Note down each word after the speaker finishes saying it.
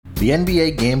The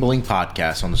NBA Gambling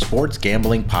Podcast on the Sports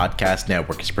Gambling Podcast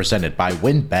Network is presented by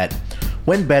WynnBET.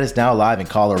 WynnBET is now live in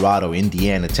Colorado,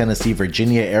 Indiana, Tennessee,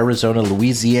 Virginia, Arizona,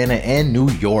 Louisiana, and New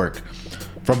York.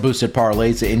 From boosted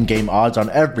parlays to in-game odds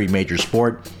on every major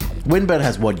sport, WynnBET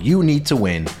has what you need to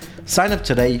win. Sign up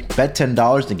today, bet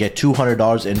 $10 and get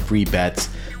 $200 in free bets.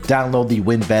 Download the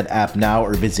WynnBET app now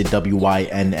or visit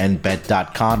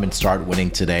wynnbet.com and start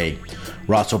winning today.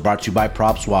 We're also brought to you by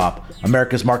PropSwap,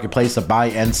 America's marketplace to buy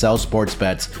and sell sports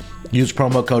bets. Use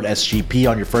promo code SGP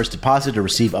on your first deposit to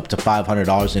receive up to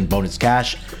 $500 in bonus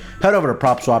cash. Head over to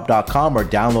PropSwap.com or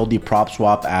download the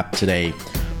PropSwap app today.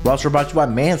 We're also brought to you by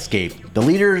Manscaped, the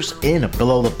leaders in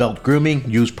below-the-belt grooming.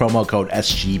 Use promo code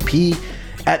SGP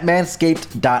at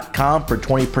manscaped.com for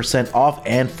 20% off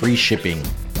and free shipping.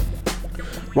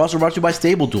 We're also brought to you by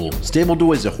StableDuel.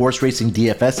 StableDuel is a horse racing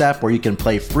DFS app where you can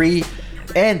play free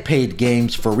and paid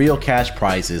games for real cash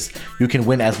prizes. You can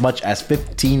win as much as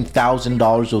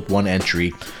 $15,000 with one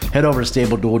entry. Head over to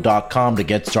StableDuel.com to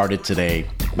get started today.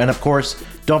 And of course,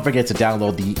 don't forget to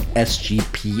download the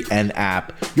SGPN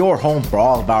app, your home for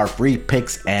all of our free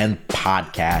picks and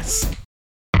podcasts.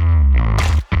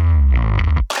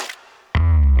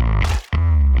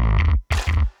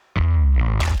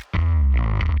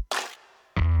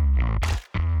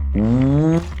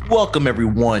 Welcome,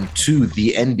 everyone, to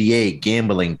the NBA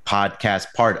Gambling Podcast,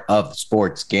 part of the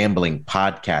Sports Gambling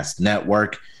Podcast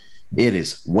Network. It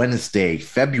is Wednesday,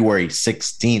 February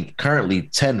 16th, currently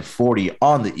 10:40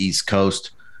 on the East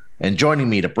Coast. And joining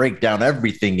me to break down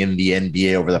everything in the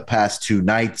NBA over the past two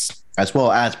nights, as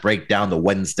well as break down the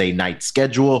Wednesday night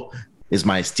schedule, is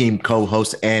my esteemed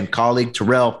co-host and colleague,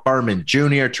 Terrell Furman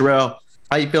Jr. Terrell,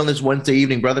 how you feeling this Wednesday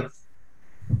evening, brother?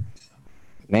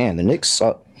 Man, the Knicks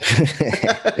suck.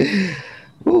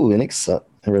 Ooh, the Knicks suck.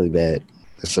 They're really bad.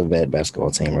 It's a bad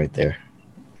basketball team right there.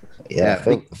 Yeah,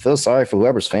 I feel sorry for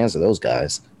whoever's fans of those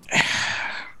guys.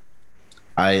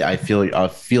 I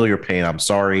feel your pain. I'm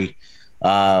sorry.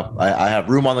 I have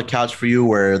room on the couch for you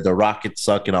where the Rockets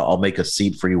suck, and I'll make a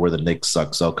seat for you where the Knicks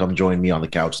suck. So come join me on the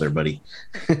couch there, buddy.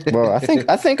 Well,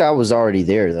 I think I was already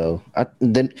there though.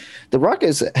 The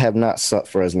Rockets have not sucked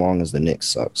for as long as the Knicks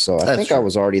suck. So I think true. I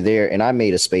was already there, and I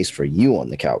made a space for you on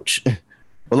the couch.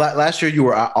 Well, last year you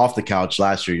were off the couch.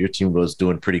 Last year your team was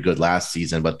doing pretty good last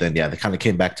season, but then they kind of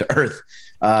came back to earth.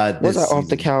 Was I off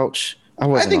the couch? I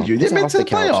think you did. Off the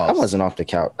couch. I wasn't off the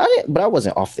couch. But I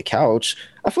wasn't off the couch.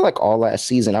 I feel like all last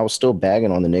season I was still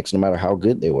bagging on the Knicks, no matter how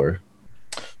good they were.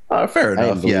 Fair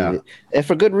enough. Yeah, and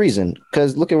for good reason.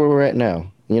 Because look at where we're at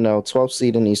now. 12th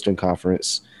seed in the Eastern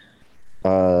Conference.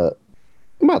 About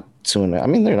 2.5. I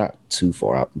mean, they're not too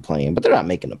far out in playing, but they're not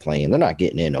making the play-in. They're not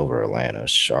getting in over Atlanta,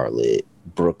 Charlotte,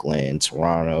 Brooklyn,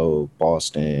 Toronto,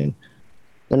 Boston.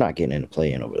 They're not getting in the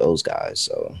play-in over those guys.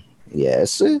 So yeah,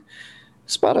 it's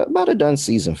about a done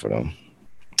season for them.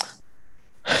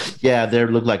 Yeah, they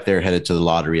look like they're headed to the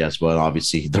lottery as well.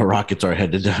 Obviously, the Rockets are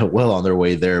headed well on their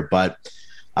way there. But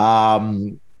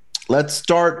let's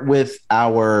start with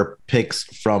our picks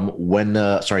from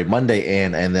Monday,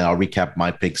 and then I'll recap my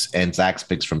picks and Zach's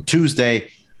picks from Tuesday.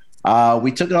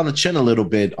 We took it on the chin a little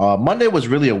bit. Monday was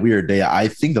really a weird day. I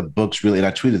think the books really, and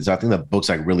I tweeted this, I think the books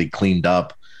really cleaned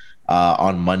up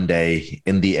on Monday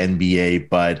in the NBA.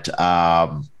 But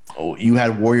you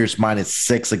had Warriors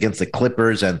 -6 against the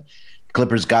Clippers, and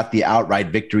Clippers got the outright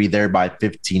victory there by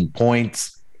 15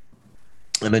 points.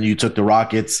 And then you took the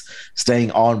Rockets,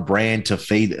 staying on brand to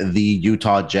fade the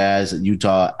Utah Jazz.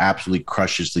 Utah absolutely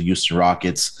crushes the Houston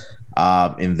Rockets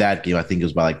in that game. I think it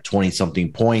was by like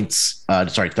 20-something points.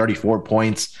 34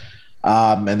 points.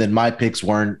 And then my picks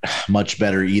weren't much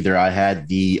better either. I had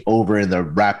the over in the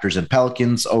Raptors and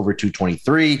Pelicans, over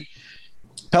 223.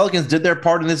 Pelicans did their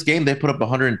part in this game. They put up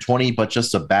 120, but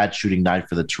just a bad shooting night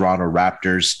for the Toronto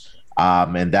Raptors.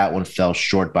 And that one fell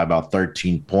short by about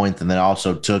 13 points. And then I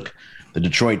also took the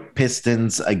Detroit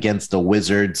Pistons against the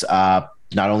Wizards. Not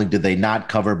only did they not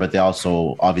cover, but they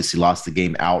also obviously lost the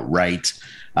game outright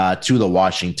to the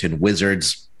Washington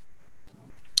Wizards.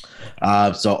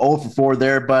 So 0 for 4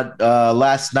 there. But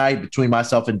last night, between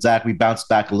myself and Zach, we bounced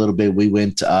back a little bit. We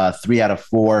went 3 out of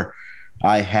 4.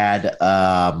 I had,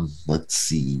 let's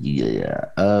see.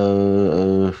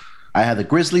 I had the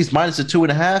Grizzlies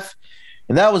 -2.5.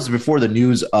 And that was before the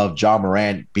news of Ja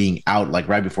Morant being out, like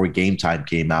right before game time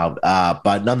came out.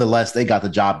 But nonetheless, they got the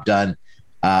job done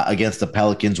against the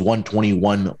Pelicans,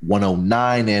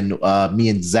 121-109. And me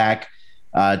and Zach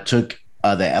took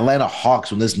the Atlanta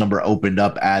Hawks when this number opened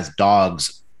up as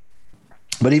dogs.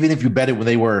 But even if you bet it when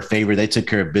they were a favorite, they took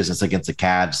care of business against the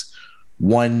Cavs,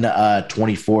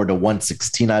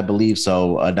 124-116, I believe.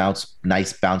 So a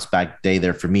nice bounce back day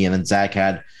there for me. And then Zach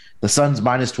had The Suns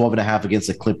minus 12.5 against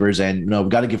the Clippers. And, we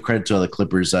got to give credit to the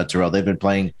Clippers, Terrell. They've been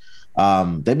playing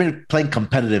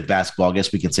competitive basketball. I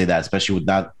guess we can say that, especially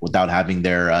without having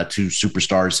their two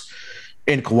superstars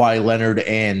in Kawhi Leonard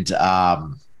and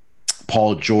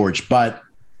Paul George. But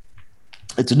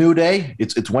it's a new day.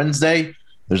 It's Wednesday.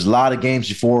 There's a lot of games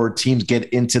before teams get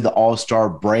into the All-Star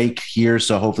break here,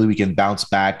 so hopefully we can bounce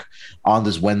back on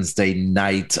this Wednesday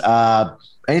night.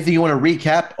 Anything you want to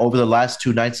recap over the last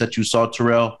 2 nights that you saw,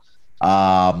 Terrell,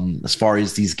 as far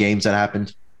as these games that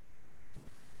happened?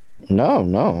 No,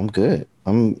 I'm good.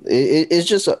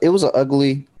 It was an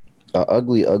ugly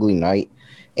night,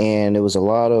 and it was a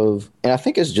lot of, and I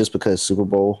think it's just because Super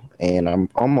Bowl, and I'm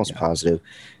almost positive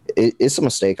it's a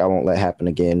mistake I won't let happen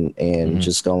again, and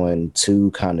just going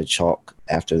too kind of chalk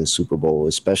after the Super Bowl,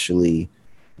 especially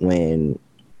when,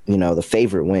 the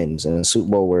favorite wins in a Super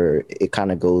Bowl where it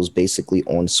kind of goes basically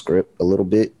on script a little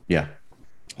bit. Yeah.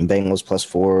 Bengals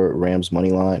 +4, Rams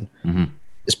money line.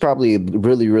 It's probably a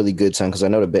really, really good time because I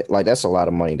know that's a lot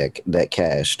of money that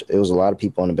cashed. It was a lot of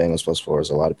people on the Bengals +4. It was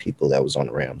a lot of people that was on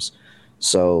the Rams.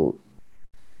 So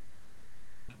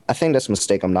I think that's a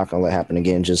mistake I'm not going to let happen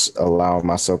again. Just allowing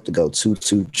myself to go too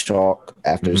chalk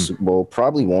after the Super Bowl.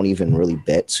 Probably won't even really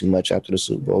bet too much after the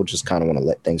Super Bowl. Just kind of want to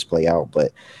let things play out.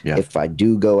 But if I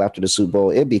do go after the Super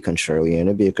Bowl, it'd be contrarian.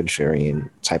 It'd be a contrarian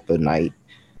type of night.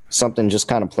 Something just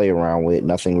kind of play around with.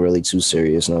 Nothing really too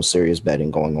serious. No serious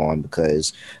betting going on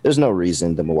because there's no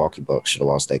reason the Milwaukee Bucks should have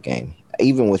lost that game.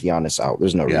 Even with Giannis out,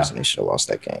 there's no reason they should have lost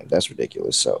that game. That's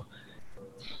ridiculous. So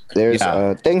there's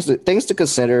things to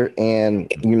consider, and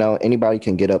anybody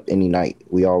can get up any night.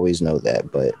 We always know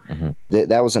that, but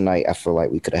that was a night I feel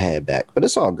like we could have had back. But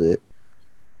it's all good.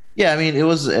 Yeah, I mean,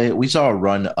 we saw a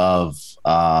run of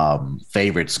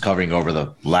favorites covering over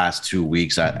the last 2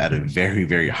 weeks at a very,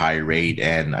 very high rate,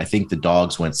 and I think the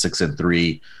Dogs went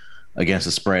 6-3 against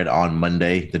the spread on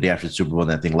Monday, the day after the Super Bowl.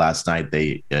 And I think last night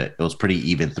it was pretty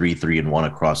even, 3-1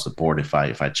 across the board if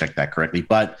I checked that correctly.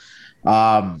 But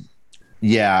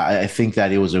yeah, I think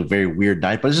that it was a very weird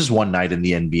night, but it's just one night in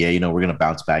the NBA. We're going to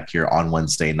bounce back here on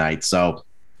Wednesday night. So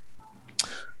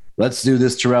let's do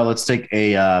this, Terrell. Let's take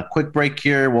a quick break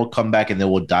here. We'll come back, and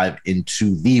then we'll dive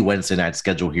into the Wednesday night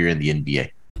schedule here in the NBA.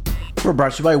 We're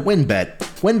brought to you by WynnBET.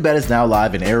 WynnBET is now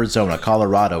live in Arizona,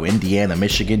 Colorado, Indiana,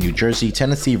 Michigan, New Jersey,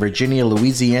 Tennessee, Virginia,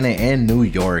 Louisiana, and New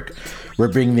York. We're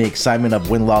bringing the excitement of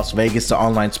Wynn Las Vegas to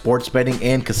online sports betting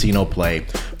and casino play.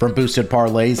 From boosted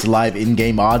parlays, live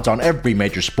in-game odds on every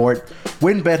major sport,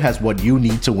 WynnBET has what you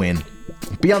need to win.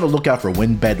 Be on the lookout for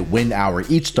WynnBET Win Hour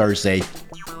each Thursday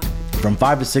from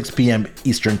 5 to 6 p.m.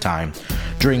 Eastern Time.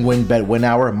 During WynnBET Win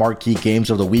Hour, marquee games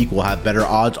of the week will have better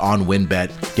odds on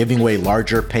WynnBET, giving away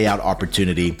larger payout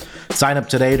opportunity. Sign up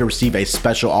today to receive a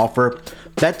special offer.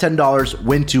 Bet $10,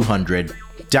 win $200.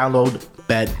 Download,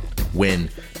 bet, win.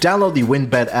 Download the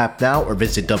WynnBET app now or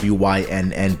visit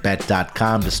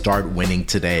wynnbet.com to start winning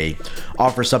today.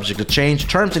 Offer subject to change.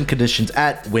 Terms and conditions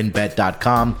at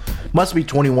wynnbet.com. Must be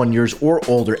 21 years or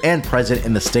older and present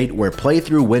in the state where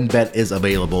playthrough WynnBET is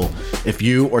available. If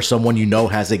you or someone you know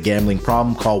has a gambling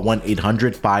problem, call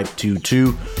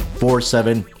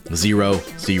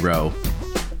 1-800-522-4700.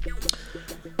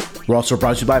 We're also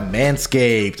brought to you by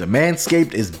Manscaped.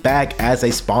 Manscaped is back as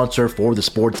a sponsor for the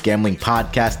Sports Gambling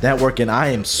Podcast Network, and I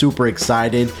am super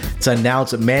excited to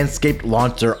announce Manscaped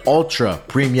launched their Ultra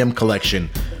Premium Collection.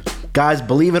 Guys,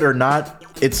 believe it or not,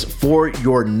 it's for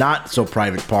your not so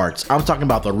private parts. I'm talking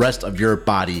about the rest of your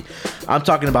body. I'm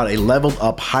talking about a leveled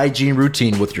up hygiene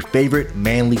routine with your favorite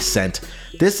manly scent.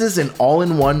 This is an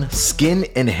all-in-one skin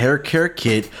and hair care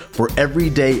kit for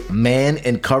everyday man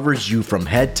and covers you from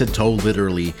head to toe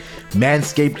literally.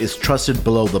 Manscaped is trusted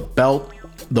below the belt,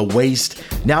 the waist.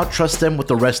 Now trust them with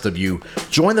the rest of you.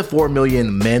 Join the 4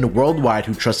 million men worldwide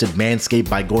who trusted Manscaped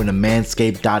by going to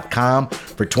manscaped.com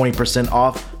for 20%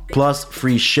 off plus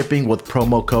free shipping with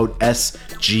promo code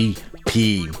SGP.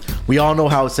 We all know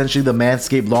how essentially the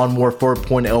Manscaped Lawnmower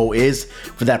 4.0 is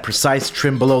for that precise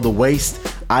trim below the waist.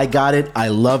 I got it, I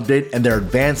loved it, and their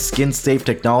advanced skin-safe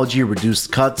technology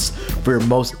reduced cuts for your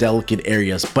most delicate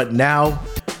areas. But now,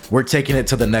 we're taking it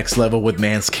to the next level with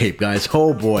Manscaped, guys.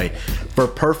 Oh boy. For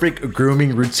perfect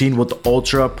grooming routine with the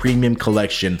Ultra Premium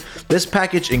Collection. This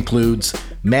package includes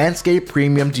Manscaped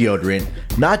Premium Deodorant,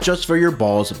 not just for your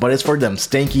balls, but it's for them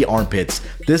stanky armpits.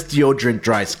 This deodorant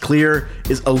dries clear,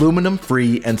 is aluminum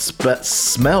free, and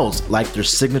smells like their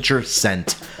signature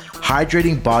scent.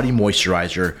 Hydrating body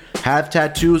moisturizer. Have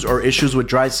tattoos or issues with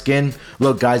dry skin?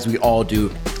 Look, guys, we all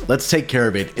do. let's take care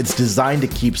of it. It's designed to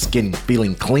keep skin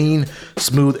feeling clean,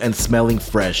 smooth, and smelling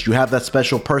fresh. You have that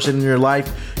special person in your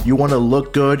life. You want to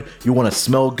look good, you want to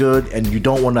smell good, and you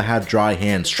don't want to have dry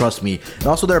hands. Trust me. And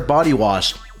also their body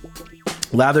wash.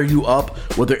 Lather you up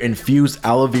with their infused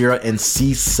aloe vera and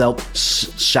sea salt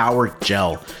shower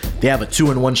gel. They have a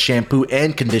 2-in-1 shampoo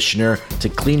and conditioner to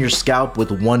clean your scalp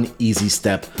with one easy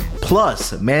step.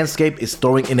 Plus, Manscaped is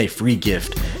throwing in a free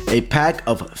gift, a pack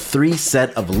of 3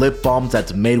 set of lip balms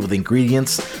that's made with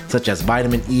ingredients such as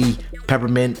vitamin E,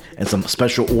 peppermint, and some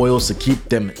special oils to keep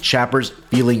them chappers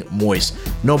feeling moist.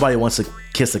 Nobody wants to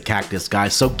kiss a cactus,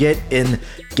 guys. So get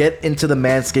into the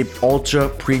Manscaped Ultra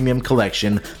Premium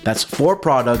Collection. That's 4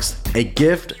 products, a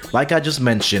gift, like I just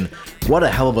mentioned. What a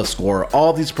hell of a score.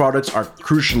 All these products are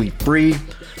crucially free.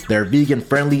 They're vegan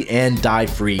friendly and dye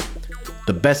free.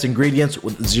 The best ingredients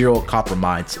with zero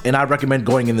compromise, and I recommend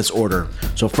going in this order.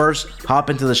 So first,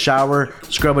 hop into the shower,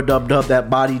 scrub a dub that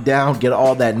body down, get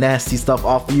all that nasty stuff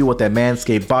off of you with that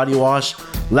Manscaped body wash.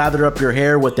 Lather up your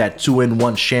hair with that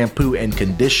 2-in-1 shampoo and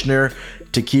conditioner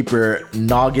to keep your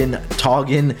noggin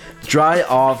toggin. Dry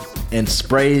off and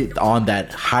spray on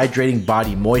that hydrating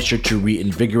body moisture to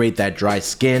reinvigorate that dry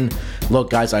skin. Look,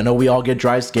 guys, I know we all get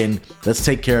dry skin. Let's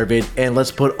take care of it, and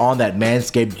let's put on that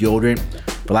Manscaped deodorant.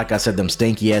 But like I said, them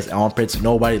stinky ass armpits,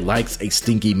 nobody likes a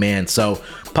stinky man. So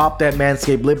pop that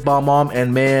Manscaped lip balm on,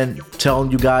 and man, telling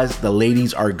you guys, the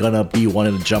ladies are gonna be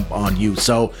wanting to jump on you.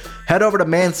 So head over to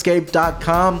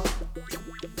manscaped.com.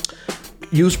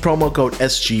 Use promo code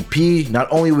SGP. Not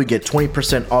only will we get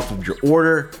 20% off of your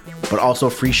order, but also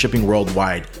free shipping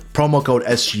worldwide. Promo code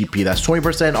SGP. That's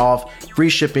 20% off, free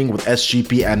shipping with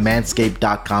SGP at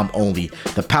manscaped.com only.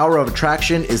 The power of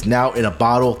attraction is now in a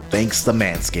bottle thanks to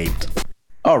Manscaped.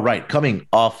 All right, coming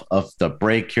off of the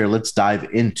break here, let's dive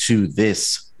into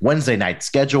this Wednesday night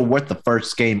schedule with the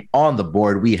first game on the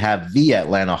board. We have the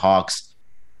Atlanta Hawks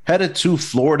headed to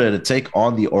Florida to take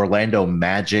on the Orlando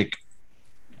Magic,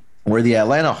 where the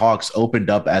Atlanta Hawks opened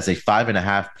up as a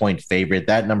 5.5-point favorite.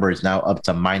 That number is now up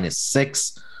to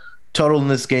 -6. Total in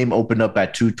this game opened up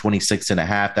at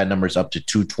 226.5. That number is up to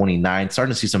 229.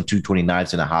 Starting to see some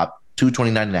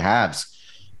 229.5s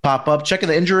pop up. Checking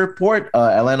the injury report,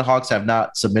 Atlanta Hawks have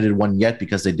not submitted one yet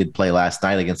because they did play last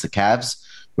night against the Cavs,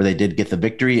 where they did get the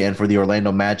victory. And for the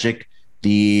Orlando Magic,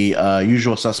 the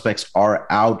usual suspects are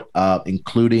out,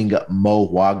 including Mo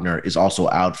Wagner is also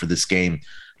out for this game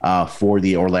for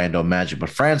the Orlando Magic.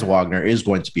 But Franz Wagner is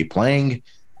going to be playing.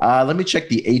 Let me check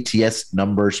the ATS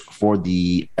numbers for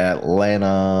the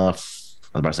Atlanta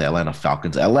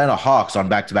Falcons. Atlanta Hawks on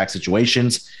back-to-back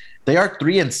situations. They are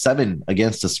 3-7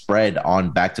 against the spread on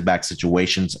back-to-back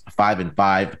situations,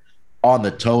 5-5 on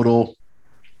the total.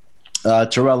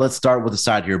 Terrell, let's start with the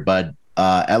side here, bud.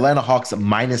 Atlanta Hawks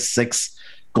 -6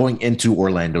 going into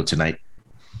Orlando tonight.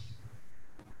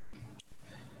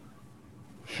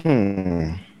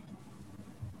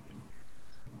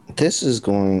 This is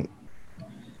going.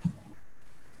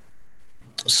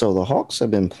 So the Hawks have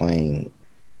been playing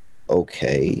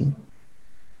okay.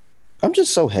 I'm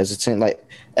just so hesitant. Like,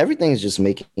 everything's just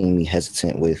making me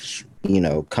hesitant with,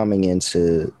 coming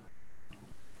into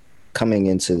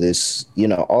this,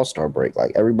 All-Star break.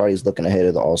 Like, everybody's looking ahead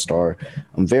of the All-Star.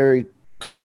 I'm very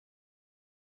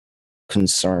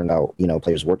concerned about,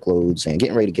 players' workloads and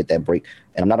getting ready to get that break.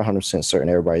 And I'm not 100% certain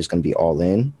everybody's going to be all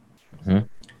in. Mm-hmm.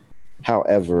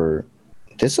 However,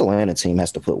 this Atlanta team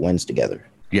has to put wins together.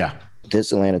 Yeah.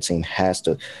 This Atlanta team has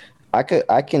to. I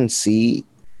can see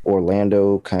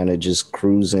Orlando kind of just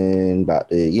cruising, about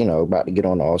to get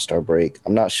on the All-Star break.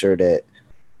 I'm not sure that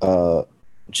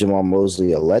Jamal Mosley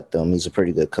will let them. He's a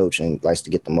pretty good coach and likes to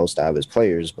get the most out of his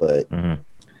players, but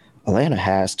Atlanta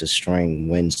has to string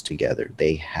wins together.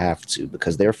 They have to,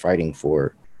 because they're fighting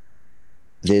for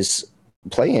this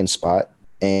play-in spot,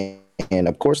 and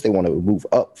of course they want to move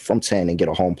up from 10 and get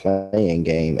a home playing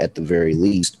game at the very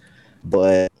least.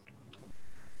 But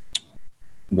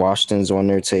Washington's on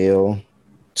their tail.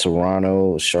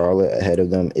 Toronto, Charlotte ahead of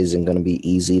them isn't going to be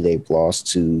easy. They've lost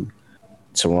to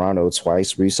Toronto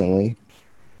twice recently.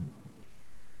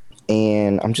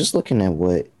 And I'm just looking at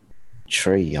what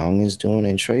Trae Young is doing,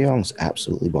 and Trae Young's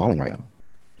absolutely balling right now.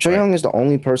 Trae Young is the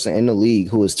only person in the league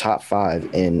who is top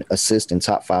 5 in assists and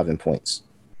top 5 in points.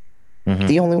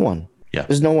 The only one. Yeah.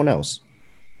 There's no one else.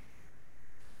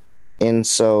 And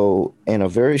so, in a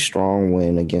very strong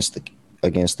win against the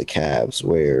Cavs,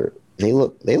 where they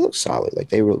look solid. Like,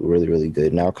 they look really, really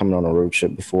good. Now coming on a road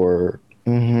trip before.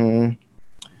 The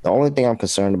only thing I'm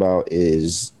concerned about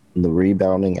is the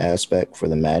rebounding aspect for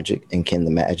the Magic, and can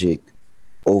the Magic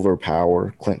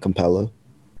overpower Clint Capella?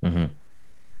 And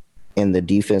and the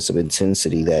defensive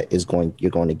intensity that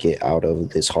you're going to get out of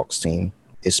this Hawks team,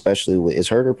 especially with is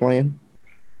Herter playing?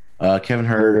 Kevin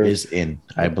Herter is in,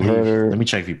 I believe. Let me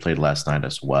check if he played last night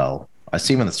as well. I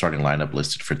see him in the starting lineup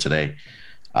listed for today.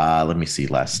 Let me see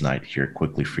last night here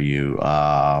quickly for you.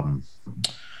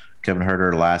 Kevin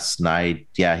Herter last night.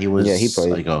 Yeah, he was. Yeah, he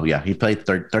played. He played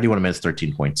 31 minutes,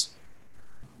 13 points.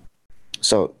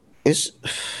 So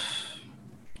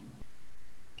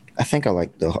I think I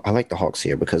like the Hawks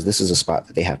here because this is a spot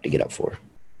that they have to get up for.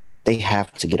 They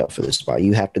have to get up for this spot.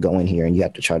 You have to go in here and you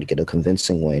have to try to get a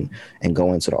convincing win and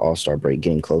go into the All-Star break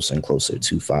getting closer and closer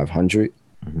to 500.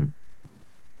 Mm-hmm.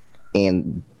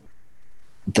 And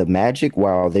the Magic,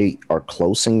 while they are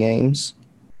close in games,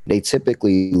 they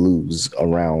typically lose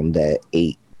around that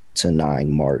 8 to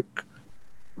 9 mark.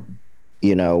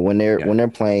 You know, when they're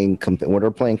playing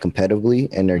competitively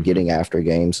and they're getting after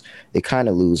games, they kind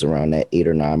of lose around that 8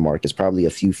 or 9 mark. It's probably a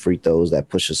few free throws that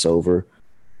push us over.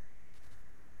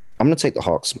 I'm gonna take the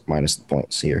Hawks minus the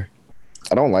points here.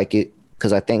 I don't like it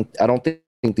because I don't think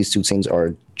these two teams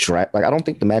are I don't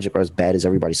think the Magic are as bad as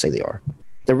everybody say they are.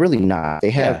 They're really not.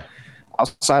 They have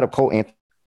outside of Cole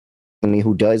Anthony,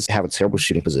 who does have a terrible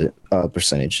shooting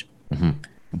percentage,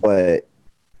 but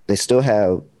they still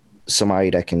have somebody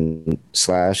that can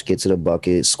slash, get to the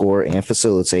bucket, score, and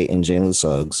facilitate in Jalen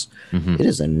Suggs. Mm-hmm. It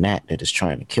is a gnat that is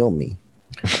trying to kill me.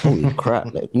 Holy crap.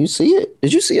 You see it?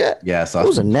 Did you see that? Yeah, I saw it.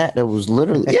 Was a gnat that was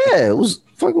literally, it was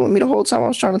fucking with me the whole time I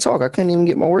was trying to talk. I couldn't even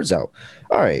get my words out.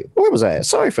 All right, where was I at?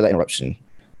 Sorry for that interruption.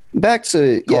 Back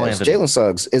to, Jalen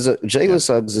Suggs is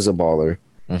a baller.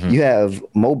 Mm-hmm. You have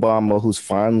Mo Bamba, who's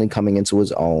finally coming into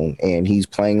his own, and he's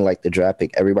playing like the draft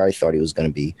pick everybody thought he was going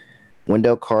to be.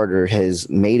 Wendell Carter has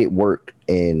made it work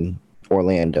in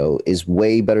Orlando. Is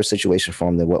way better situation for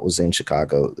him than what was in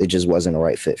Chicago. It just wasn't a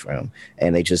right fit for him,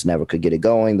 and they just never could get it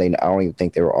going. I don't even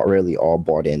think they were really all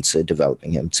bought into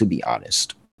developing him, to be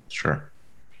honest. Sure.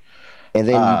 And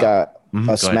then you got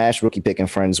a smash rookie pick in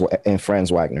Franz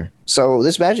Wagner. So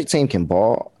this Magic team can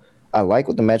ball. I like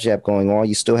what the Magic have going on.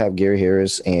 You still have Gary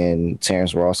Harris and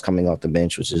Terrence Ross coming off the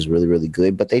bench, which is really, really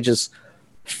good. But they just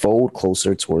fold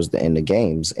closer towards the end of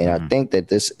games. And I think that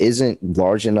this isn't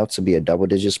large enough to be a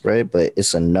double-digit spread, but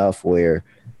it's enough where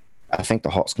I think the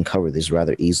Hawks can cover this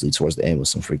rather easily towards the end with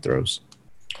some free throws.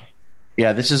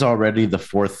 Yeah, this is already the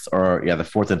fourth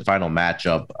and final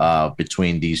matchup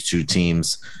between these two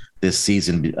teams this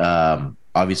season,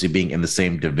 obviously being in the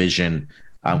same division.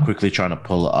 I'm quickly trying to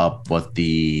pull up what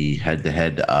the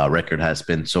head-to-head record has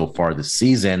been so far this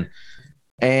season.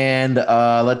 And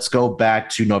let's go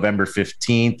back to November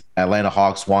 15th. Atlanta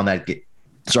Hawks won that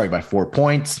by 4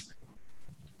 points.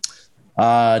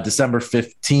 December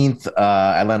 15th,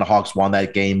 Atlanta Hawks won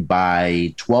that game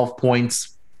by 12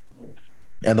 points.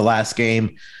 And the last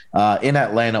game in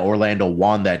Atlanta, Orlando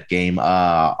won that game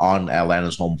on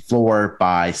Atlanta's home floor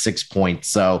by 6 points.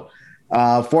 So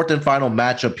fourth and final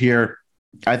matchup here.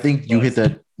 I think you hit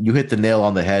the nail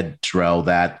on the head, Terrell,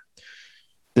 that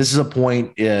this is a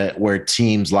point where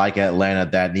teams like Atlanta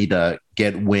that need to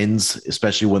get wins,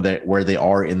 especially where they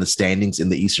are in the standings in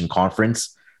the Eastern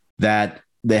Conference, that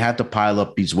they have to pile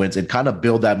up these wins and kind of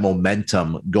build that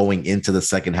momentum going into the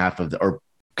second half or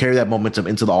carry that momentum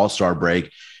into the All-Star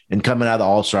break. And coming out of the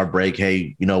All-Star break,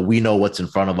 hey, we know what's in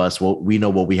front of us. We know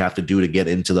what we have to do to get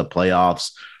into the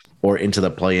playoffs or into the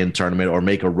play-in tournament or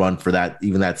make a run for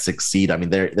even that 6th seed. I mean,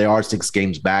 they are 6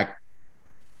 games back.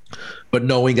 But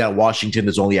knowing that Washington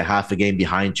is only a half a game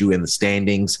behind you in the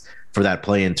standings for that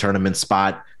play-in tournament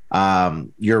spot,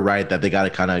 you're right that they got to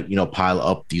kind of, pile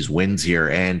up these wins here.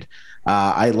 And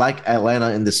I like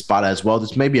Atlanta in this spot as well.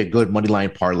 This may be a good money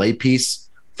line parlay piece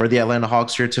for the Atlanta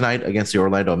Hawks here tonight against the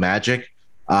Orlando Magic.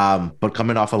 But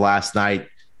coming off of last night,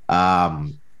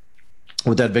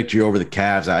 with that victory over the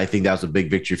Cavs, I think that was a big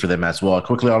victory for them as well. I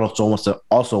quickly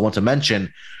also want to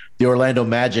mention the Orlando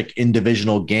Magic in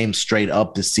divisional games straight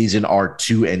up this season are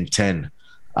 2-10.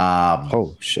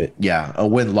 Oh shit! Yeah, a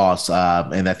win-loss,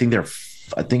 and I think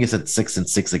it's at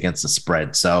 6-6 against the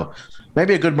spread. So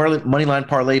maybe a good money line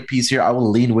parlay piece here. I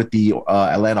will lean with the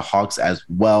Atlanta Hawks as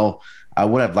well. I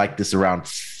would have liked this around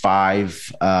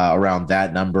 5, around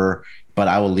that number, but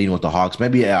I will lean with the Hawks.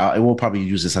 Maybe I will probably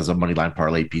use this as a money line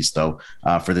parlay piece though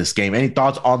for this game. Any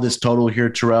thoughts on this total here,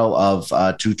 Terrell, of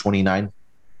 229?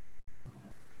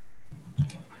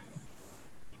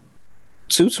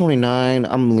 229.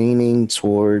 I'm leaning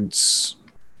towards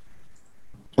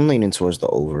the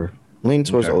over.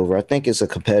 The over. I think it's a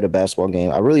competitive basketball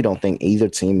game. I really don't think either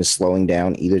team is slowing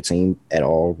down either team at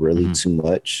all, really too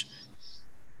much.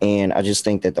 And I just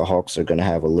think that the Hawks are going to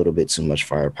have a little bit too much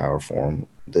firepower for them.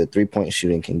 The 3-point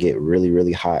shooting can get really,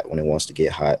 really hot when it wants to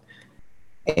get hot.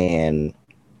 and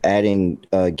adding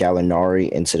Gallinari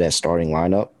into that starting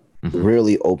lineup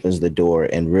really opens the door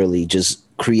and really just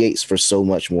creates for so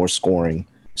much more scoring.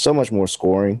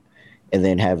 And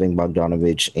then having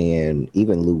Bogdanovic and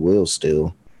even Lou Will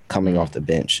still coming off the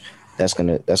bench, that's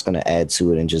gonna add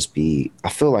to it and just be, I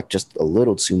feel like, just a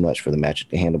little too much for the Magic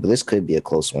to handle. But this could be a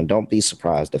close one. Don't be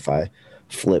surprised if I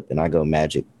flip and I go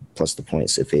Magic plus the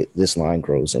points if this line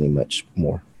grows any much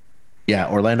more.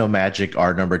 Yeah, Orlando Magic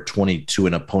are number 22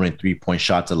 in opponent 3-point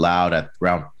shots allowed at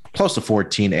around close to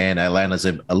 14, and Atlanta's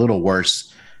a little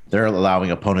worse. They're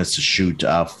allowing opponents to shoot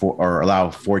allow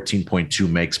 14.2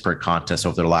 makes per contest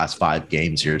over their last 5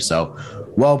 games here. So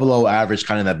well below average,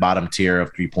 kind of that bottom tier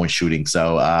of 3-point shooting.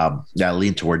 So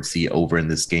lean towards the over in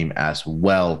this game as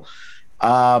well.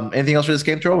 Anything else for this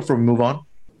game, Terrell, before we move on?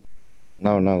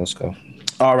 No, let's go.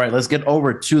 All right, let's get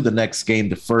over to the next game,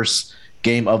 the first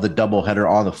game of the doubleheader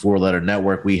on the 4-letter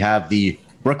network. We have the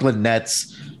Brooklyn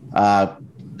Nets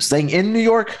staying in New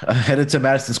York, headed to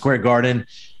Madison Square Garden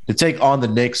to take on the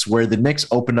Knicks, where the Knicks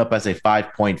opened up as a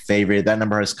 5-point favorite. That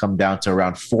number has come down to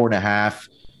around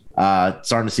 4.5.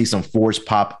 Starting to see some 4s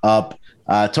pop up.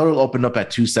 Total opened up at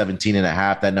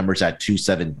 217.5. That number's at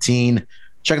 217.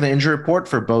 Checking the injury report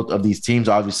for both of these teams.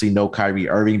 Obviously, no Kyrie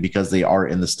Irving because they are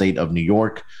in the state of New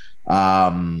York.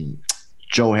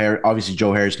 Joe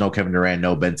Harris, no Kevin Durant,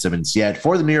 no Ben Simmons yet.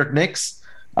 For the New York Knicks,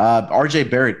 RJ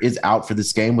Barrett is out for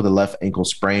this game with a left ankle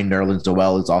sprain. Nerlens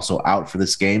Noel is also out for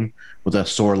this game with a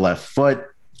sore left foot.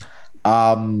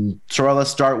 So let's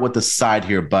start with the side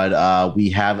here, but we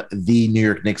have the New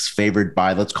York Knicks favored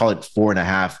by, let's call it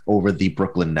 4.5 over the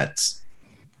Brooklyn Nets.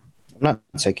 I'm not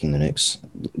taking the Knicks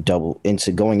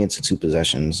going into 2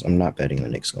 possessions. I'm not betting the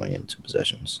Knicks going into 2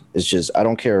 possessions. It's just, I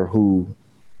don't care who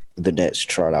the Nets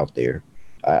trot out there.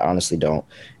 I honestly don't.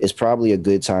 It's probably a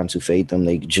good time to fade them.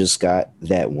 They just got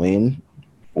that win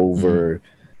over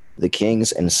the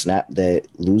Kings and snapped that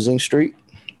losing streak.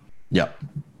 Yep.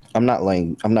 I'm not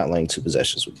laying 2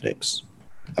 possessions with the Knicks.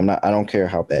 I don't care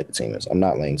how bad the team is. I'm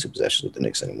not laying 2 possessions with the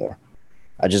Knicks anymore.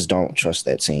 I just don't trust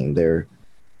that team. They're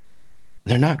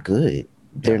not good.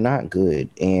 They're not good.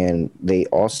 And they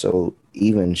also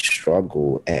even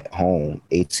struggle at home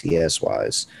ATS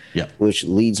wise, which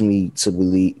leads me to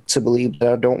believe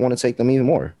that I don't want to take them even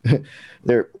more.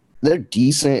 They're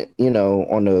decent,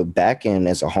 on the back end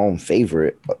as a home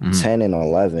favorite, 10 and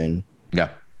 11. Yeah.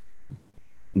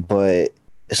 But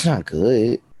it's not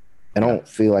good. I don't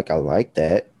feel like I like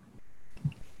that.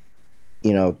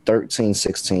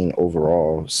 13-16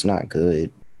 overall, it's not good.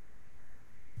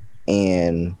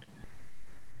 And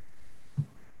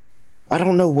I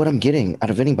don't know what I'm getting out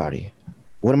of anybody.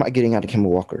 What am I getting out of Kemba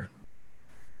Walker?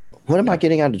 What am I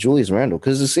getting out of Julius Randle?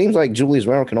 Because it seems like Julius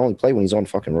Randle can only play when he's on the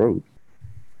fucking road.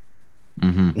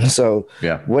 So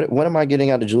what am I getting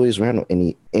out of Julius Randle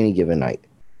any given night?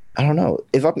 I don't know.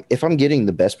 If I'm getting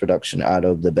the best production out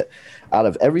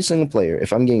of every single player,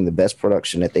 if I'm getting the best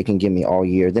production that they can give me all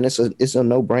year, then it's a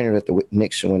no-brainer that the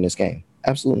Knicks should win this game.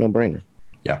 Absolute no-brainer.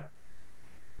 Yeah.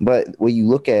 But when you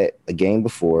look at a game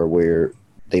before where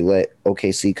they let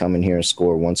OKC come in here and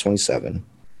score 127.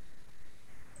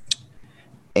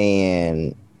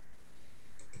 And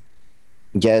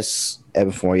yes,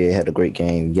 Evan Fournier had a great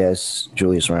game. Yes,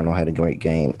 Julius Randle had a great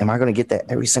game. Am I going to get that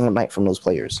every single night from those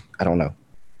players? I don't know.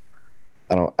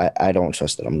 I don't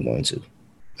trust that I'm going to.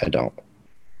 I don't.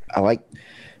 I like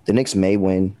the Knicks may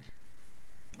win.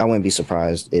 I wouldn't be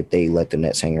surprised if they let the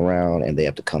Nets hang around and they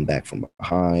have to come back from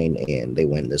behind and they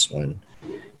win this one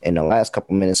in the last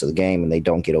couple minutes of the game and they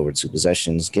don't get over 2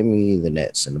 possessions. Give me the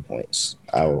Nets and the points.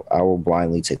 I will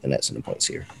blindly take the Nets and the points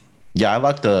here. Yeah, I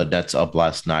locked the Nets up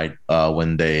last night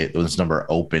when this number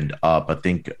opened up. I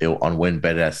think on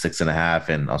WinBet at 6.5,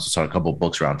 and also saw a couple of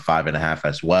books around 5.5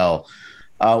 as well.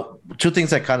 2 things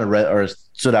that kind of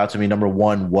stood out to me. Number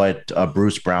one, what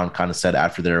Bruce Brown kind of said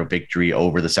after their victory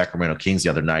over the Sacramento Kings the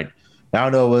other night. Now,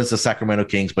 I know it was the Sacramento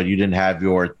Kings, but you didn't have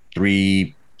your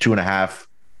 3, 2.5,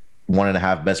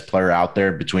 1.5 best player out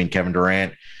there between Kevin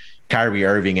Durant, Kyrie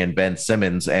Irving, and Ben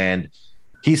Simmons. And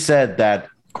he said that,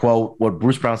 quote, what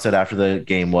Bruce Brown said after the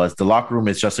game was, the locker room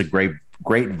is just a great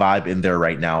vibe in there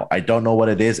right now. I don't know what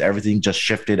it is. Everything just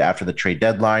shifted after the trade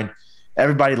deadline.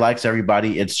 Everybody likes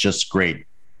everybody. It's just great.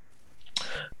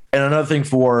 And another thing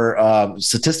for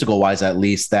statistical wise, at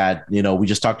least, that, we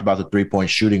just talked about the 3-point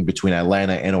shooting between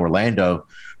Atlanta and Orlando.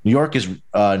 New York is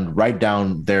right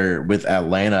down there with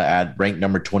Atlanta at ranked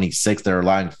number 26. They're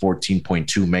allowing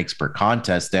 14.2 makes per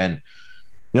contest. And,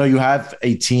 you have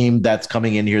a team that's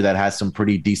coming in here that has some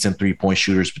pretty decent 3-point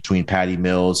shooters between Patty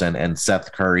Mills and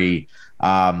Seth Curry.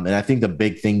 And I think the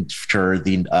big thing for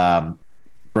the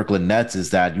Brooklyn Nets is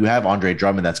that you have Andre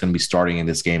Drummond that's going to be starting in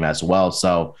this game as well.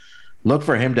 So look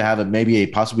for him to have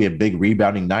possibly a big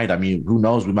rebounding night. I mean, who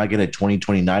knows? We might get a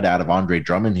 2020 night out of Andre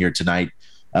Drummond here tonight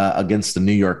against the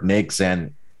New York Knicks.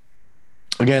 And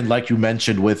again, like you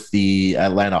mentioned with the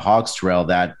Atlanta Hawks, Terrell,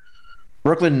 that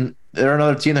Brooklyn, they're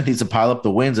another team that needs to pile up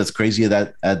the wins. That's crazy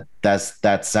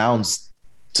that sounds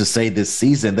to say this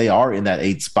season. They are in that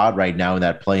 8th spot right now in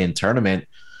that play-in tournament.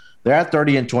 They're at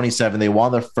 30-27. They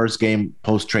won their first game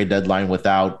post-trade deadline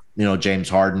without, James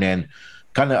Harden, and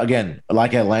kind of, again,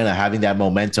 like Atlanta, having that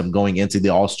momentum going into the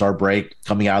All-Star break,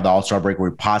 coming out of the All-Star break, where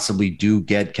we possibly do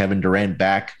get Kevin Durant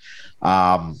back. We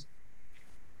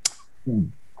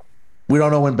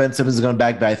don't know when Ben Simmons is going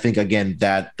back, but I think, again,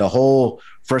 that the whole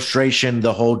frustration,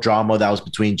 the whole drama that was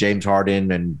between James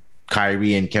Harden and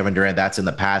Kyrie and Kevin Durant, that's in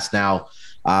the past now.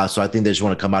 So I think they just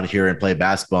want to come out here and play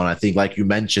basketball. And I think, like you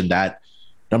mentioned, that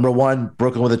number one,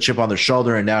 Brooklyn with a chip on their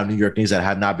shoulder, and now New York Knicks that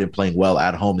have not been playing well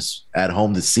at home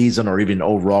this season, or even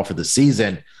overall for the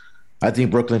season. I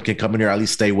think Brooklyn can come in here, at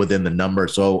least stay within the number.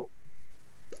 So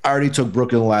I already took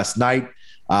Brooklyn last night.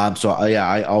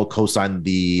 I'll co-sign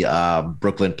the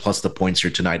Brooklyn plus the points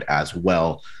here tonight as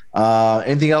well.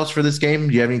 Anything else for this game?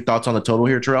 Do you have any thoughts on the total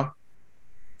here, Terrell?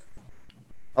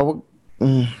 I'll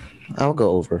go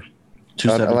over.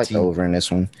 I like the over in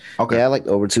this one. Okay. Yeah, I like the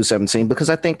over 217 because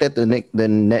I think that the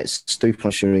Nets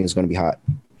 3-point shooting is going to be hot.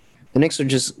 The Knicks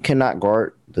just cannot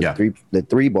guard the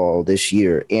three ball this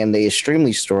year, and they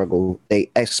extremely struggle. They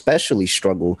especially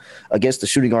struggle against the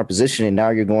shooting guard position, and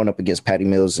now you're going up against Patty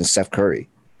Mills and Steph Curry.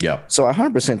 Yeah. So I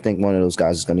 100% think one of those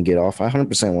guys is going to get off.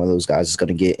 100% one of those guys is going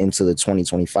to get into the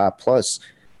 20-25 plus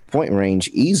point range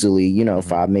easily,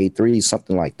 5 made threes,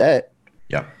 something like that.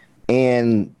 Yeah.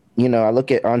 And I look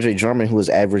at Andre Drummond, who was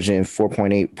averaging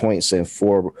 4.8 points and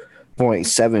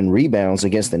 4.7 rebounds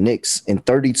against the Knicks in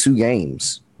 32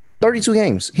 games. 32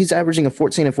 games. He's averaging a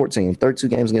 14 and 14 in 32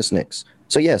 games against the Knicks.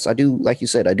 So, yes, I do, like you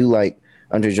said, I do like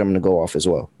Andre Drummond to go off as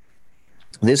well.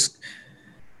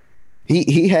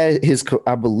 He had his,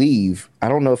 I believe, I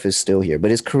don't know if it's still here, but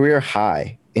his career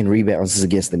high in rebounds is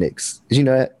against the Knicks. Did you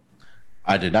know that?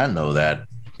 I did not know that.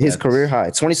 His career high,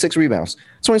 26 rebounds.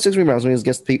 26 rebounds when he was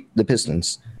against the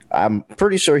Pistons. I'm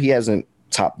pretty sure he hasn't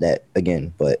topped that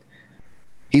again, but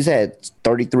he's had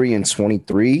 33 and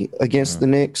 23 against the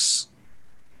Knicks.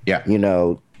 Yeah.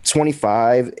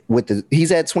 25 he's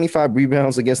had 25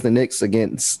 rebounds against the Knicks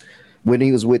against when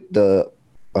he was with the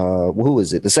who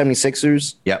is it? The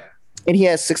 76ers. Yep. And he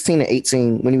has 16 and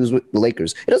 18 when he was with the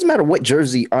Lakers. It doesn't matter what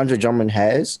jersey Andre Drummond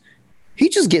has. He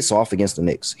just gets off against the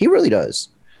Knicks. He really does.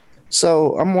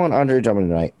 So I'm on Andre Drummond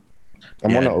tonight.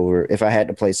 I'm on the over. If I had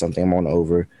to play something, I'm on the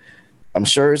over. I'm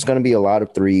sure it's going to be a lot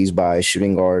of threes by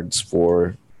shooting guards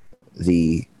for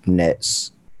the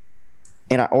Nets.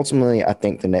 And I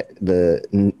think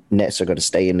the Nets are going to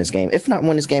stay in this game, if not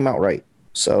win this game outright.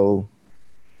 So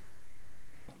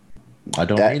I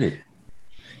don't hate it.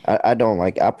 I don't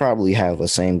like. I probably have a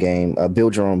same game.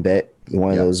 Build your own bet.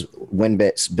 One of those win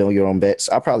bets. Build your own bets.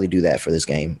 I'll probably do that for this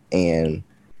game, and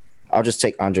I'll just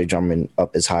take Andre Drummond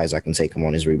up as high as I can take him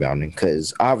on his rebounding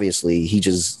because obviously he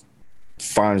just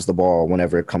finds the ball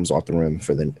whenever it comes off the rim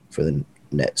for the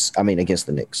Nets. I mean against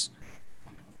the Knicks.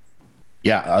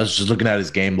 Yeah, I was just looking at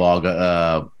his game log.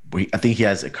 I think he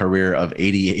has a career of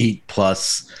 88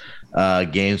 plus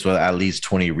games with at least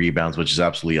 20 rebounds, which is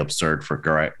absolutely absurd for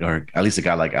or at least a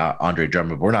guy like Andre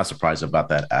Drummond. We're not surprised about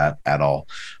that at all.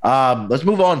 Let's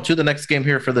move on to the next game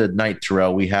here for the night,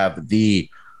 Terrell. We have the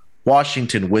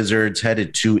Washington Wizards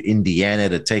headed to Indiana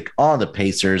to take on the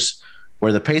Pacers,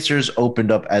 where the Pacers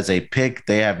opened up as a pick.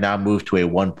 They have now moved to a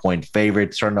 1-point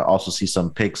favorite. Starting to also see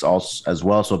some picks also as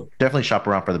well. So definitely shop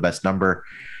around for the best number.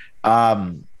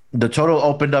 The total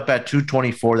opened up at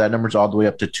 224. That number's all the way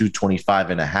up to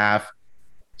 225.5. Let's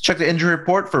check the injury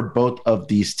report for both of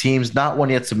these teams. Not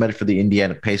one yet submitted for the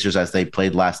Indiana Pacers as they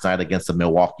played last night against the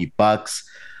Milwaukee Bucks.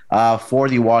 For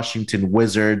the Washington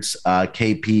Wizards,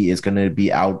 KP is going to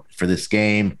be out for this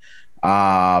game.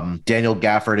 Daniel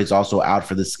Gafford is also out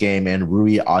for this game, and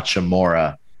Rui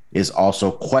Hachimura is also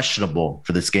questionable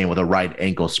for this game with a right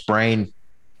ankle sprain.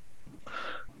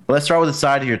 Let's start with the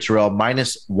side here, Terrell.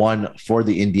 -1 for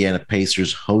the Indiana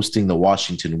Pacers hosting the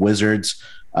Washington Wizards.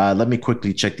 Let me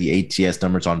quickly check the ATS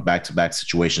numbers on back-to-back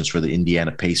situations for the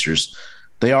Indiana Pacers.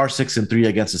 They are 6-3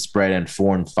 against the spread and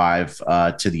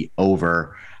 4-5 to the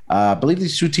over. I believe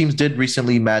these two teams did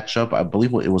recently match up. I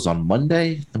believe it was on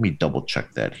Monday. Let me double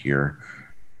check that here.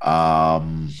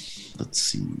 Let's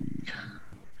see.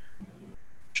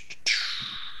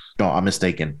 No, I'm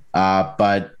mistaken.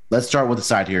 But let's start with the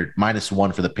side here.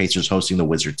 -1 for the Pacers hosting the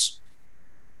Wizards.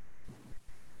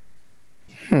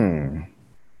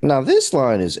 Now this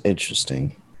line is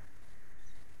interesting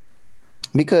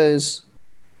because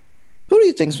who do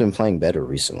you think's been playing better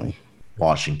recently?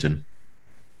 Washington.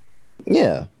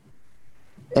 Yeah.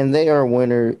 And they are a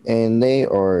winner, and they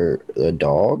are a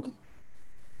dog.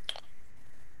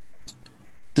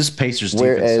 This Pacers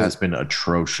defense has been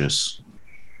atrocious.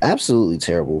 Absolutely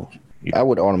terrible. Yeah. I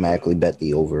would automatically bet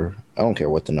the over. I don't care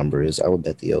what the number is. I would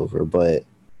bet the over. But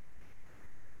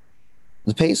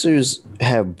the Pacers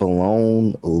have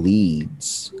blown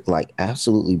leads, like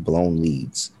absolutely blown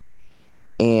leads.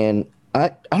 And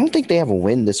I don't think they have a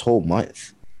win this whole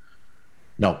month.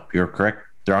 No, you're correct.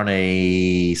 They're on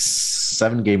a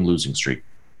 7-game losing streak.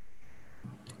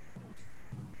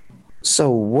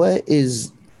 So what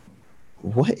is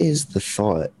the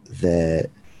thought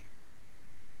that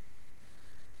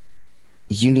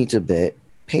you need to bet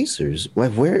Pacers?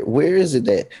 Where is it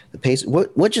that the Pacers?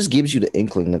 What just gives you the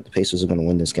inkling that the Pacers are going to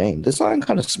win this game? This line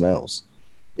kind of smells.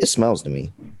 It smells to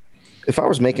me. If I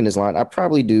was making this line, I'd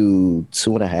probably do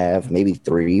 2.5, maybe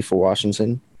 3 for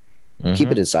Washington. Mm-hmm.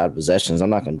 Keep it inside possessions. I'm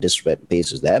not going to disrespect the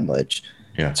Pacers that much.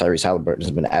 Yeah, Tyrese Haliburton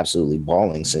has been absolutely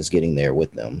balling since getting there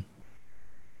with them.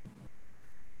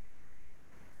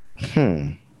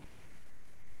 I'm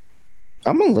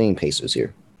gonna lean Pacers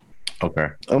here. Okay,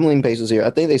 I'm leaning Pacers here. I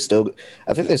think they still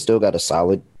got a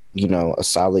solid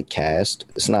cast.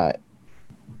 It's not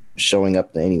showing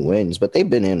up to any wins, but they've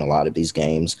been in a lot of these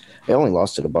games. They only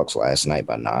lost to the Bucks last night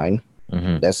by 9.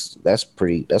 Mm-hmm. That's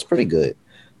pretty good.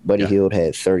 Buddy Hield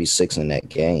had 36 in that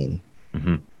game.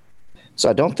 Mm-hmm. So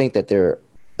I don't think that they're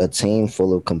a team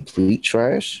full of complete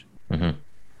trash,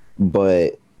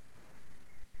 but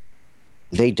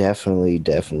they definitely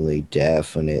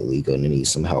going to need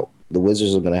some help. The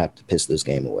Wizards are going to have to piss this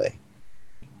game away.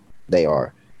 They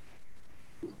are.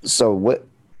 So what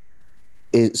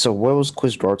was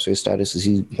Chris Duarte's status? Is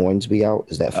he going to be out?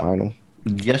 Is that final?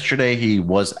 Yesterday, he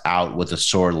was out with a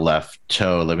sore left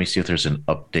toe. Let me see if there's an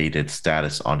updated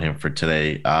status on him for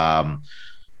today.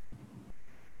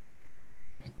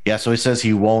 Yeah, so he says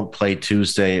he won't play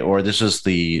Tuesday, or this is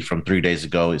from 3 days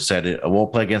ago. He said it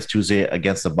won't play against Tuesday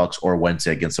against the Bucks or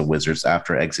Wednesday against the Wizards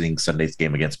after exiting Sunday's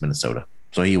game against Minnesota.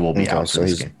 So he will be out for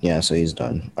this game. Yeah, so he's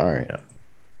done. All right. Yeah.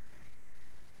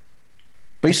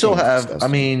 But you still have,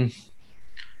 they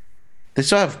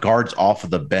still have guards off of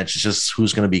the bench. It's just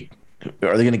who's going to be.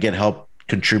 Are they going to get help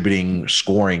contributing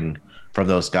scoring from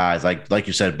those guys? Like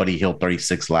you said, Buddy Hield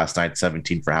 36 last night,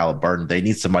 17 for Haliburton. They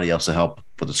need somebody else to help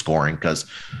with the scoring because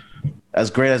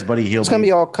as great as Buddy Hield, it's going to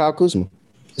be all Kyle Kuzma.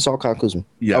 It's all Kyle Kuzma.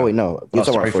 Yeah. Oh wait, no, you're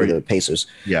talking about for the Pacers.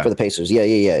 Yeah, for the Pacers. Yeah.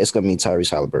 It's going to be Tyrese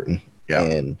Haliburton. Yeah,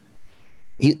 and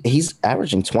he's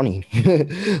averaging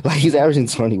 20. Like he's averaging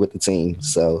 20 with the team.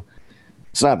 So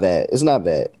it's not bad.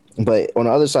 But on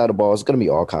the other side of the ball, it's going to be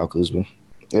all Kyle Kuzma.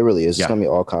 It really is. It's going to be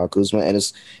all Kyle Kuzma. And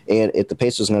if the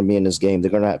Pacers are going to be in this game, they're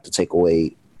going to have to take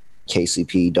away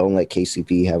KCP. Don't let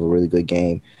KCP have a really good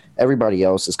game. Everybody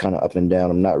else is kind of up and down.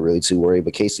 I'm not really too worried,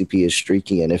 but KCP is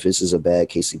streaky. And if this is a bad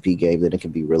KCP game, then it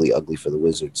can be really ugly for the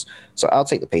Wizards. So I'll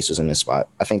take the Pacers in this spot.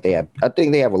 I think they have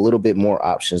a little bit more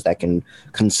options that can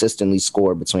consistently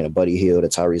score between a Buddy Hield, a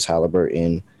Tyrese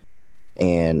Haliburton,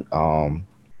 and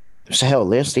hell,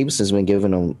 Lance Stephenson's been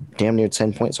giving them damn near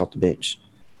 10 points off the bench.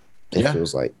 It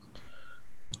feels like.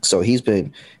 So he's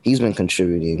been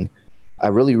contributing. I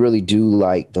really, really do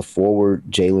like the forward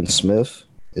Jalen Smith.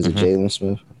 Is it Jalen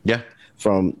Smith? Yeah.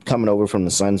 From coming over from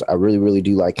the Suns. I really, really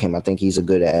do like him. I think he's a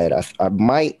good ad. I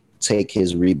might take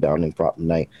his rebounding prop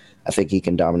tonight. I think he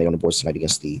can dominate on the boards tonight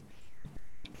against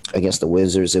the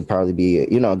Wizards. It'd probably be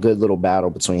a good little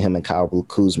battle between him and Kyle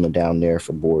Kuzma down there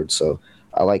for boards. So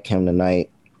I like him tonight.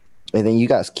 And then you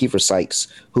got Kiefer Sykes,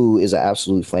 who is an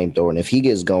absolute flamethrower. And if he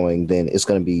gets going, then it's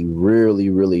going to be really,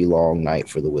 really long night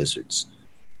for the Wizards.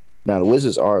 Now, the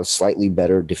Wizards are a slightly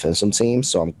better defensive team,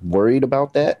 so I'm worried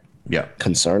about that. Yeah.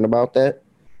 Concerned about that.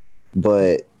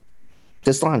 But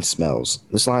this line smells.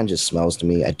 This line just smells to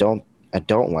me. I don't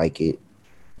like it.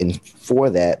 And for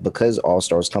that, because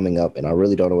All-Star's coming up and I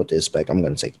really don't know what to expect, I'm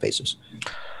going to take the Pacers.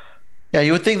 Yeah,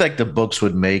 you would think like the books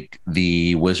would make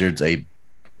the Wizards a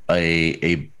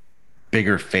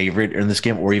bigger favorite in this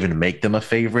game, or even make them a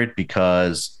favorite,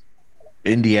 because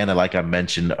Indiana, like I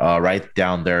mentioned, right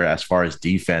down there as far as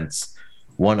defense,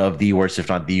 one of the worst, if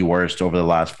not the worst, over the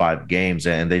last 5 games,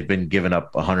 and they've been giving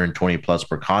up 120 plus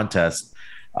per contest.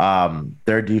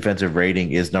 Their defensive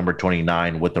rating is number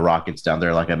 29 with the Rockets down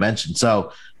there, like I mentioned.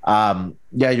 So,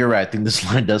 yeah, you're right. I think this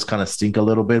line does kind of stink a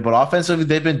little bit, but offensively,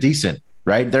 they've been decent,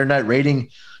 right? Their net rating,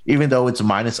 even though it's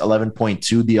minus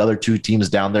 11.2, the other 2 teams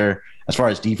down there as far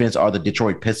as defense are the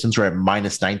Detroit Pistons, who are at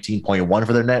minus 19.1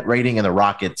 for their net rating, and the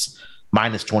Rockets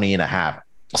minus 20.5.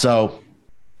 So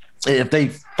if they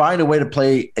find a way to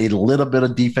play a little bit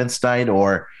of defense tonight,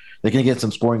 or they can get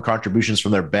some scoring contributions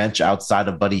from their bench outside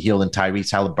of Buddy Hield and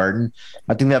Tyrese Halliburton,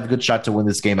 I think they have a good shot to win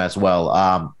this game as well.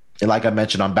 And like I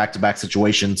mentioned, on back-to-back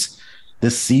situations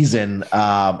this season,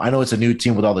 I know it's a new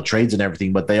team with all the trades and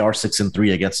everything, but they are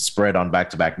 6-3 against the spread on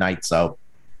back-to-back nights. So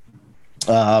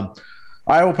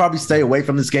I will probably stay away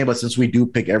from this game, but since we do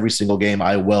pick every single game,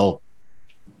 I will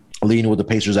lean with the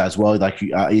Pacers as well. Like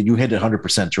you hit it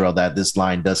 100%, Terrell, that this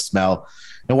line does smell.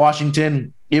 In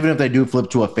Washington, even if they do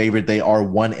flip to a favorite, they are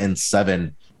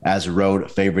 1-7 as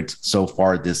road favorites so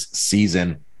far this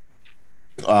season.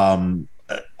 I'm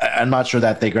not sure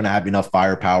that they're going to have enough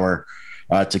firepower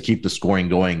to keep the scoring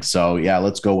going. So, yeah,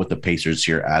 let's go with the Pacers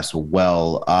here as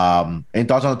well. Any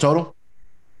thoughts on the total?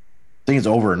 I think it's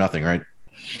over or nothing, right?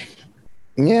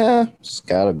 Yeah, it's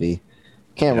got to be.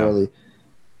 Can't really.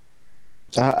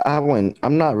 I wouldn't.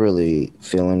 I'm not really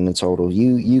feeling the total.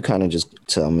 You kind of just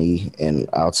tell me, and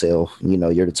I'll tell.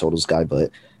 You're the totals guy,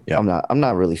 but I'm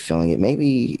not really feeling it.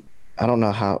 Maybe I don't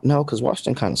know how. No, because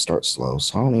Washington kind of starts slow,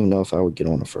 so I don't even know if I would get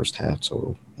on the first half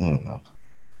total. I don't know.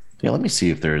 Yeah, let me see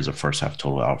if there is a first half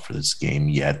total out for this game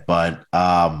yet. But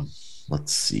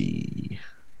let's see.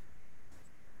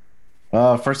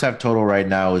 First half total right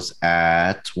now is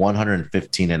at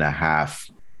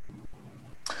 115.5.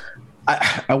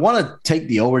 I want to take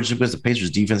the over just because the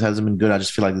Pacers defense hasn't been good. I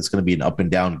just feel like it's going to be an up and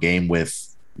down game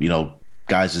with,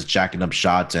 guys just jacking up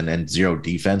shots and zero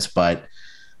defense. But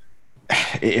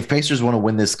if Pacers want to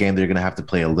win this game, they're going to have to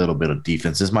play a little bit of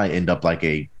defense. This might end up like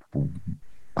a,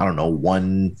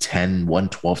 110,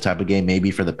 112 type of game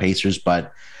maybe for the Pacers,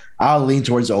 but I'll lean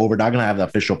towards the over. Not going to have the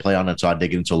official play on it, so I'll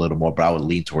dig into a little more, but I would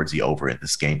lean towards the over in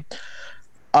this game.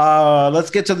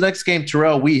 Let's get to the next game,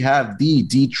 Terrell. We have the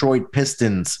Detroit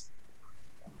Pistons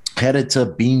headed to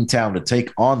Beantown to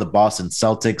take on the Boston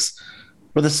Celtics,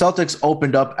 where the Celtics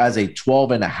opened up as a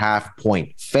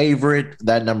 12.5-point favorite.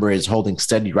 That number is holding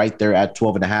steady right there at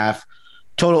 12.5.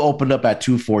 Total opened up at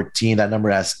 214. That number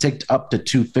has ticked up to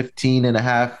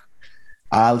 215.5.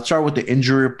 Let's start with the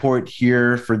injury report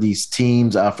here for these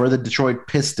teams. For the Detroit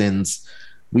Pistons,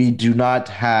 we do not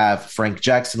have Frank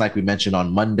Jackson, like we mentioned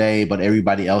on Monday, but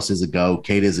everybody else is a go.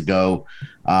 Kate is a go.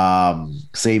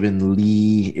 Saban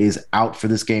Lee is out for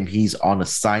this game. He's on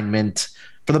assignment.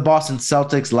 For the Boston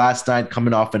Celtics, last night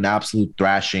coming off an absolute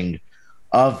thrashing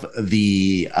of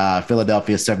the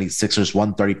Philadelphia 76ers,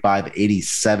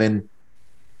 135-87.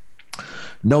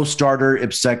 No starter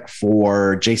except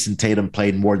for Jason Tatum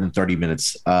played more than 30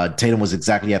 minutes. Tatum was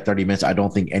exactly at 30 minutes. I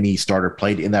don't think any starter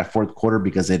played in that fourth quarter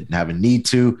because they didn't have a need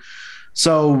to.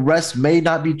 So rest may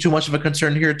not be too much of a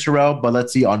concern here, Terrell, but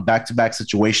let's see on back-to-back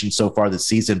situations so far this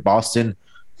season. Boston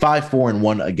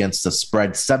 5-4-1 against the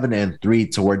spread,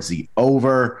 7-3 towards the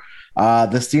over.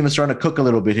 This team is starting to cook a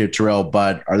little bit here, Terrell,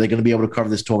 but are they going to be able to cover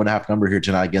this 12.5 number here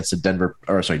tonight against the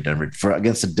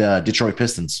against the Detroit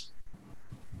Pistons?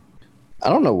 I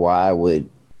don't know why I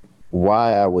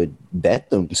would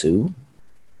bet them to.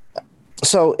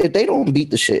 So if they don't beat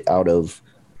the shit out of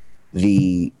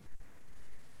the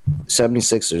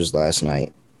 76ers last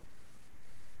night,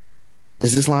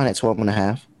 is this line at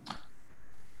 12.5?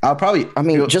 I'll probably. I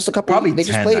mean, just a couple. They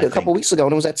just played a couple weeks ago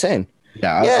and it was at 10.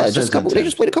 Yeah, just a couple. They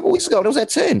just played a couple weeks ago and it was at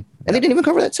 10, and they didn't even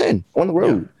cover that 10 on the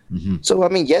road. Yeah. Mm-hmm. So I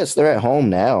mean, yes, they're at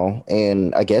home now,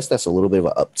 and I guess that's a little bit of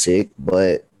an uptick,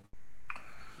 but.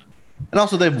 And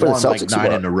also they've won like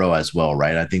 9 in a row as well,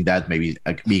 right? I think that may be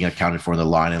being accounted for in the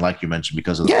line. And like you mentioned,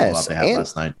 because of the blowout they had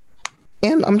last night.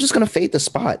 And I'm just going to fade the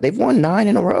spot. They've won 9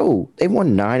 in a row.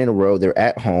 They're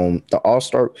at home. The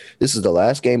All-Star. This is the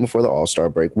last game before the All-Star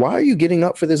break. Why are you getting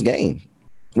up for this game?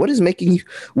 What is going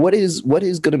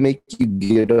to make you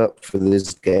get up for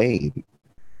this game?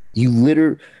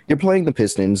 You're playing the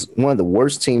Pistons, one of the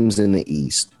worst teams in the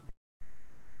East.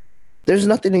 There's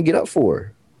nothing to get up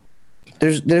for.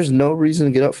 There's no reason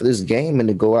to get up for this game and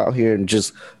to go out here and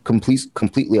just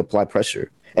completely apply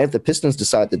pressure. And if the Pistons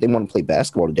decide that they want to play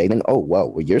basketball today, then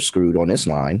you're screwed on this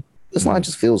line. This line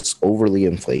just feels overly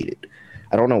inflated.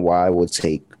 I don't know why I would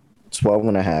take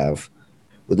 12.5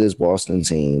 with this Boston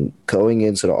team going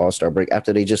into the All-Star break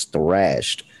after they just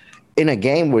thrashed in a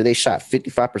game where they shot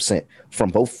 55% from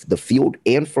both the field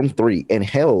and from three and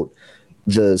held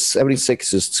the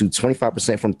 76ers to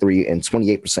 25% from three and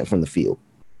 28% from the field.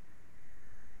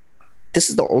 This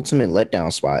is the ultimate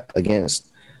letdown spot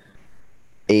against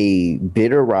a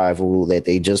bitter rival that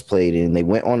they just played in. They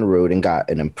went on the road and got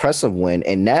an impressive win,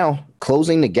 and now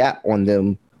closing the gap on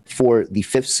them for the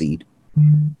 5th seed.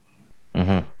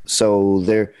 Mm-hmm.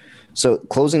 So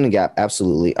closing the gap,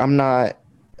 absolutely. I'm not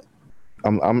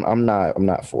I'm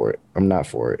not for it. I'm not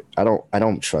for it. I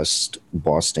don't trust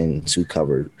Boston to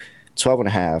cover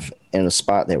 12.5 in a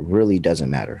spot that really doesn't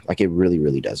matter. Like it really,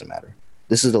 really doesn't matter.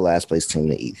 This is the last place team in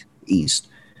the East.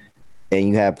 And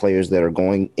you have players that are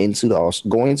going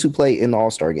to play in the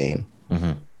All-Star game.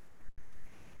 Mm-hmm.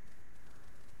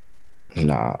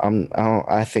 Nah,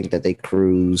 I think that they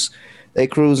cruise. They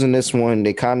cruise in this one.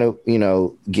 They kind of,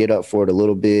 get up for it a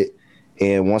little bit.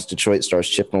 And once Detroit starts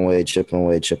chipping away,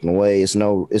 it's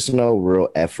no real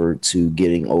effort to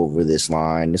getting over this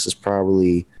line. This is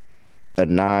probably a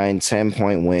 9-10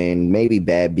 point win, maybe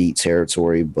bad beat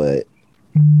territory, but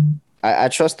I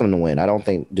trust them to win. I don't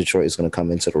think Detroit is going to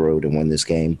come into the road and win this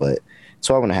game, but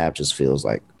 12.5 just feels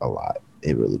like a lot.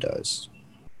 It really does.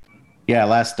 Yeah,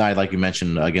 last night, like you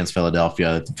mentioned, against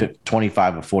Philadelphia,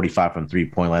 25 of 45 from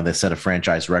three-point line. They set a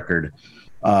franchise record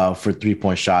for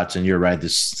three-point shots, and you're right.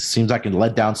 This seems like a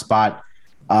letdown spot.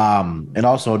 And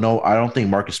also, no, I don't think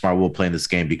Marcus Smart will play in this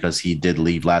game because he did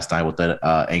leave last night with that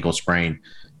ankle sprain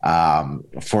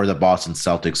for the Boston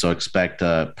Celtics. So expect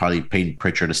probably Peyton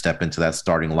Pritchard to step into that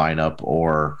starting lineup,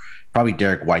 or probably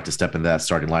Derek White to step into that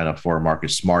starting lineup for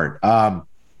Marcus Smart.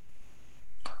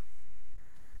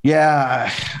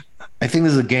 Yeah, I think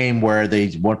this is a game where they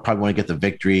probably want to get the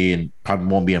victory and probably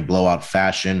won't be in blowout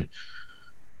fashion.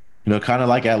 Kind of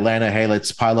like Atlanta, hey,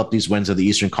 let's pile up these wins of the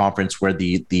Eastern Conference where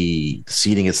the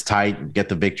seeding is tight, get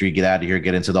the victory, get out of here,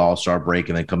 get into the All-Star break,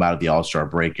 and then come out of the All-Star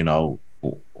break,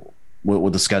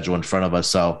 with the schedule in front of us.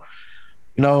 So,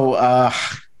 yeah,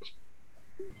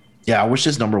 I wish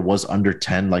this number was under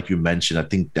 10, like you mentioned. I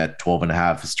think that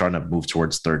 12.5 is starting to move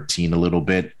towards 13 a little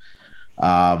bit.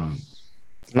 I'm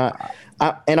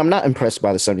not impressed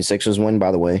by the 76ers win,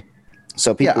 by the way.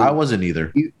 So I wasn't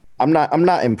either. I'm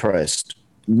not impressed.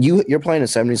 You're playing the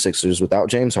 76ers without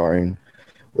James Harden,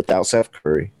 without Seth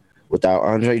Curry, without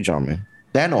Andre Drummond.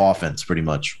 They had no offense, pretty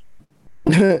much.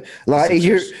 They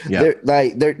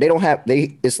don't have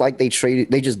it's like they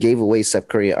just gave away Seth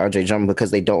Curry and Andre Drummond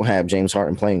because they don't have James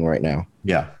Harden playing right now.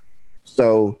 Yeah.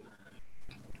 So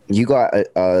you got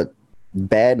a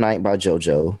bad night by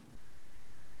JoJo.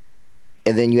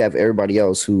 And then you have everybody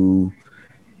else who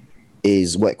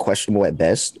is questionable at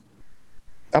best.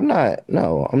 I'm not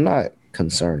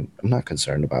concerned. I'm not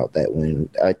concerned about that win.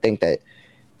 I think that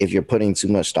if you're putting too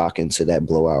much stock into that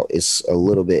blowout, it's a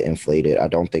little bit inflated. I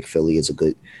don't think Philly is a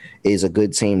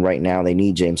good team right now. They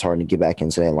need James Harden to get back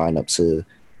into that lineup to,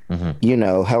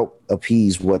 help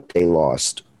appease what they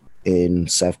lost in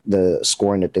the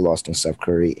scoring that they lost in Seth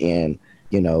Curry, and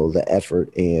the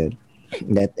effort and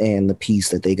the piece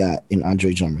that they got in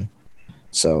Andre Drummond.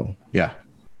 So yeah,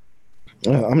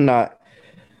 I'm not.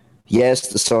 Yes,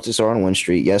 the Celtics are on a win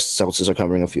streak. Yes, the Celtics are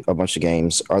covering a bunch of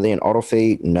games. Are they in auto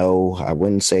fade? No, I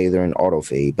wouldn't say they're in auto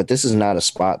fade, but this is not a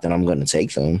spot that I'm going to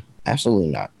take them. Absolutely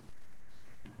not.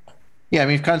 Yeah, I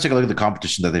mean, kind of take a look at the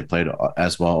competition that they played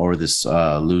as well over this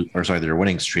their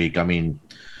winning streak. I mean,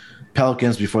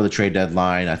 Pelicans before the trade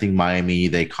deadline. I think Miami,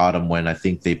 they caught them when I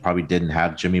think they probably didn't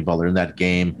have Jimmy Butler in that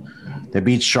game. They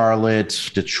beat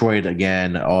Charlotte, Detroit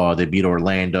again. Oh, they beat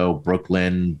Orlando,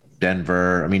 Brooklyn,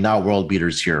 Denver. I mean, now world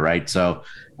beaters here, right? So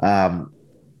I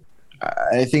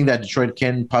think that Detroit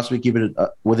can possibly keep it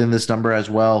within this number as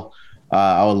well.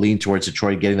 I would lean towards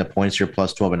Detroit getting the points here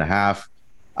plus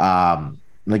 12.5.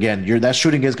 Again, that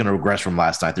shooting is going to regress from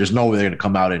last night. There's no way they're going to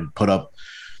come out and put up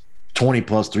 20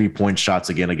 plus 3-point shots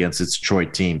again against this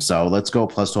Detroit team. So let's go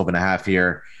plus 12.5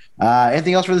 here.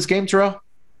 Anything else for this game, Terrell?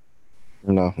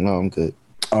 No, I'm good.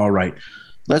 All right.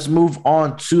 Let's move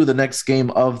on to the next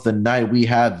game of the night. We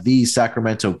have the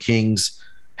Sacramento Kings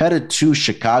headed to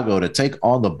Chicago to take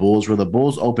on the Bulls, where the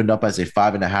Bulls opened up as a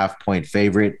 5.5-point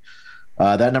favorite.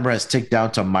 That number has ticked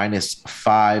down to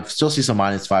 -5. Still see some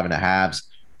 -5.5s.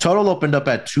 Total opened up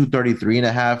at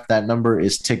 233.5. That number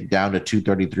is ticked down to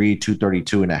 233,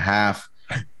 232.5.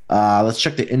 Let's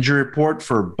check the injury report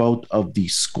for both of the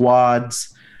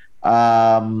squads.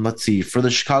 Let's see. For the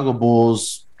Chicago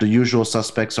Bulls, the usual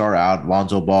suspects are out.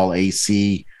 Lonzo Ball,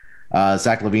 AC.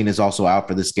 Zach LaVine is also out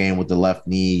for this game with the left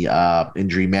knee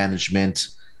injury management.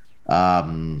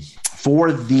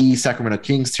 For the Sacramento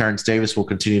Kings, Terrence Davis will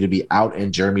continue to be out,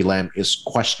 and Jeremy Lamb is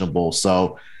questionable.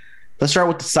 So let's start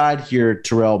with the side here,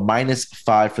 Terrell.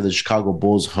 -5 for the Chicago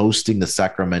Bulls hosting the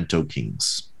Sacramento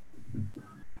Kings.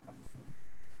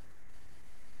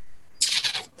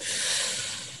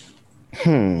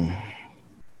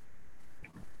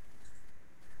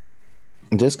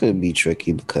 This could be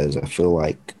tricky because I feel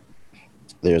like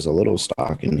there's a little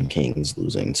stock in the Kings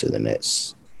losing to the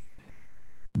Nets.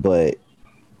 But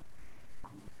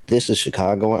this is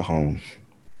Chicago at home.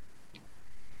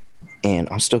 And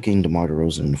I'm still getting DeMar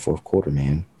DeRozan in the fourth quarter,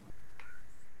 man.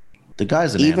 The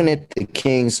guy's an even animal. if the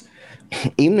Kings,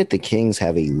 even if the Kings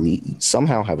have a lead,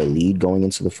 somehow have a lead going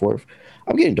into the fourth,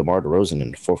 I'm getting DeMar DeRozan in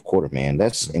the fourth quarter, man.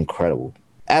 That's incredible.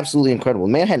 Absolutely incredible.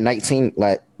 Man had 19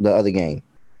 like the other game.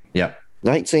 Yeah.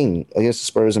 19 against the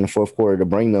Spurs in the fourth quarter to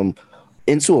bring them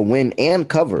into a win and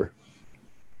cover.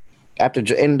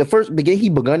 And the first begin, he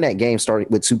begun that game starting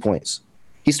with 2 points.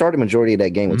 He started majority of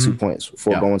that game with 2 points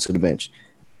before going to the bench.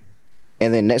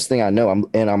 And then next thing I know,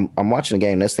 I'm watching the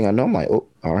game. Next thing I know, I'm like, oh,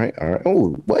 all right.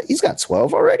 Oh, what? He's got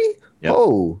 12 already? Yep.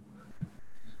 Oh.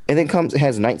 And then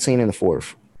has 19 in the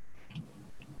fourth.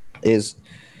 It's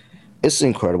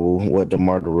incredible what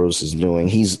DeMar DeRozan is doing.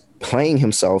 He's playing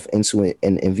himself into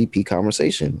an MVP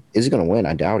conversation. Is he going to win?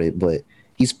 I doubt it, but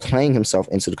he's playing himself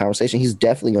into the conversation. He's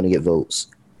definitely going to get votes.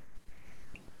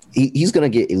 He's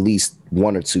going to get at least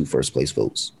 1 or 2 first place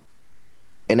votes.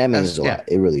 And that means a lot.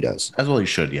 It really does. As well he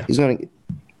should, yeah. He's going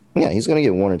to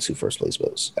get 1 or 2 first place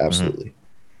votes. Absolutely. Mm-hmm.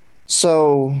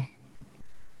 So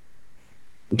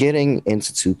getting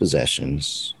into 2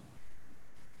 possessions,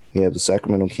 you have the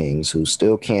Sacramento Kings, who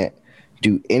still can't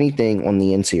do anything on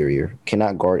the interior,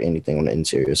 cannot guard anything on the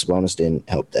interior. Sabonis didn't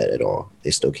help that at all.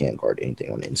 They still can't guard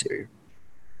anything on the interior.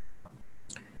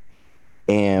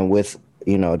 And with,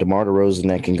 DeMar DeRozan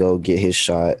that can go get his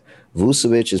shot,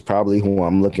 Vucevic is probably who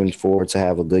I'm looking forward to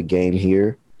have a good game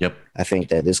here. Yep. I think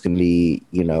that this can be,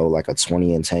 like a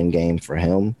 20 and 10 game for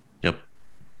him. Yep.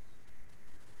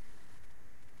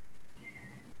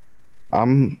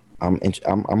 I'm going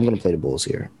to play the Bulls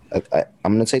here.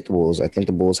 I'm going to take the Bulls. I think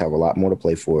the Bulls have a lot more to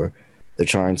play for. They're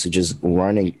trying to just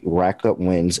run and rack up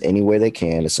wins any way they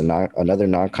can. It's another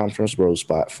non-conference road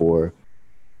spot for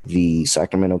the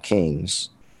Sacramento Kings.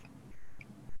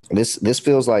 This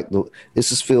feels like all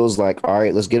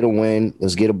right, let's get a win,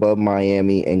 let's get above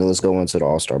Miami, and let's go into the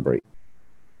All-Star break.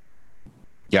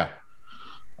 Yeah.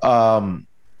 So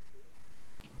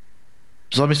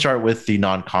let me start with the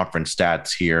non-conference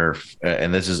stats here,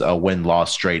 and this is a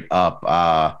win-loss straight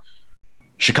up.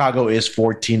 Chicago is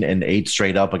 14-8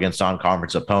 straight up against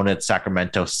non-conference opponents.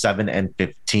 Sacramento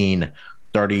 7-15,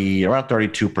 around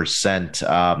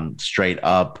 32% straight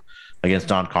up against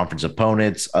non-conference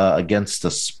opponents. Against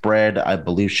the spread, I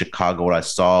believe Chicago, what I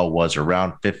saw was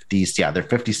around 50s. Yeah, they're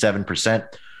 57%.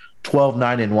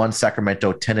 12-9-1,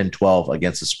 Sacramento 10-12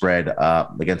 against the spread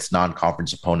against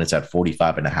non-conference opponents at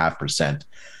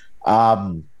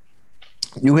 45.5%.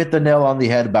 You hit the nail on the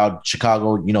head about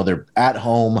Chicago. They're at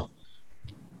home.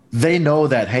 They know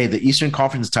that, hey, the Eastern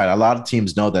Conference is tight. A lot of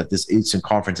teams know that this Eastern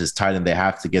Conference is tight and they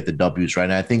have to get the W's right.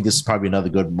 And I think this is probably another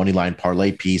good money line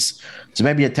parlay piece to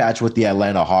maybe attach with the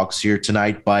Atlanta Hawks here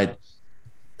tonight. But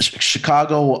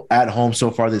Chicago at home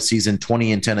so far this season,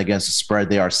 20-10 against the spread.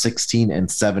 They are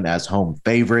 16-7 as home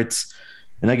favorites.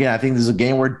 And again, I think this is a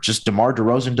game where just DeMar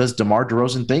DeRozan does DeMar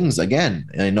DeRozan things again.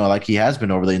 And like he has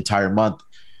been over the entire month.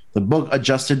 The book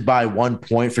adjusted by 1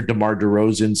 point for DeMar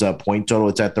DeRozan's point total.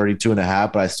 It's at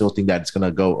 32.5, but I still think that it's going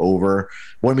to go over.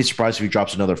 Wouldn't be surprised if he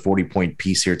drops another 40-point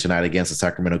piece here tonight against the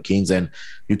Sacramento Kings. And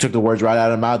you took the words right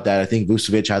out of my mouth that I think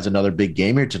Vucevic has another big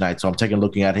game here tonight. So I'm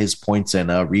looking at his points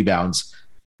and rebounds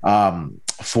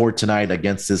for tonight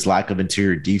against this lack of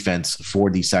interior defense for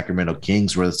the Sacramento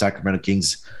Kings, where the Sacramento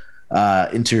Kings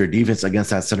interior defense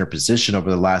against that center position over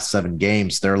the last 7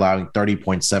 games, they're allowing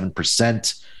 30.7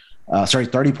 points to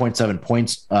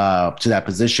that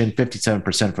position,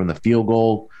 57% from the field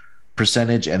goal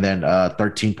percentage, and then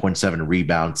 13.7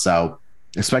 rebounds. So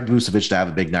expect Vucevic to have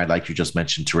a big night, like you just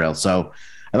mentioned, Terrell. So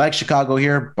I like Chicago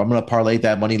here. I'm going to parlay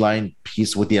that money line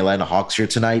piece with the Atlanta Hawks here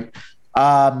tonight.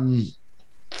 As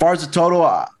far as the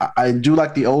total, I do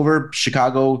like the over.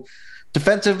 Chicago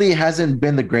defensively hasn't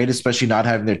been the greatest, especially not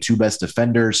having their 2 best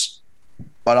defenders.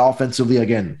 But offensively,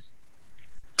 again,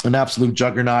 an absolute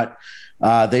juggernaut.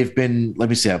 They've been, let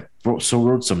me see, I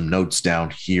wrote some notes down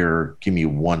here. Give me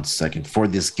 1 second for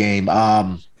this game.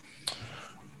 Where'd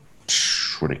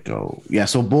it go? Yeah,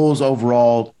 so Bulls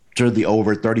overall to the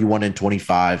over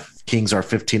 31-25. Kings are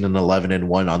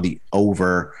 15-11-1 on the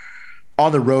over.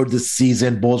 On the road this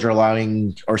season, Bulls are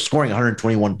scoring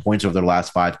 121 points over their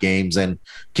last 5 games, and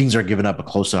Kings are giving up a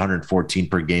close to 114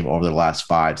 per game over the last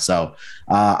 5. So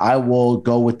I will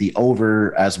go with the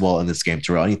over as well in this game.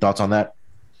 Terrell, any thoughts on that?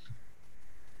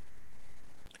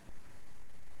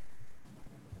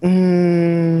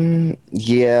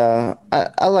 Yeah,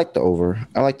 I like the over.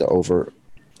 I like the over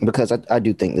because I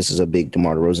do think this is a big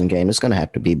DeMar DeRozan game. It's going to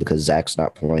have to be because Zach's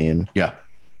not playing. Yeah.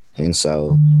 And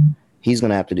so he's going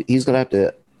to have to,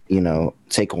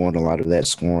 take on a lot of that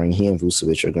scoring. He and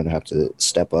Vucevic are going to have to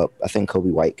step up. I think Kobe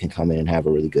White can come in and have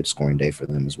a really good scoring day for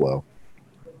them as well.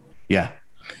 Yeah,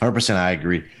 100%. I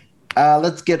agree.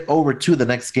 Let's get over to the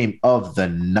next game of the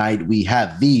night. We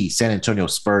have the San Antonio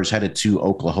Spurs headed to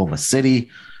Oklahoma City,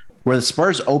 where the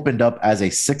Spurs opened up as a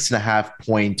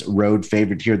 6.5-point road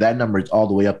favorite here. That number is all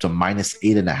the way up to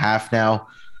 -8.5 now.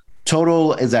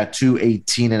 Total is at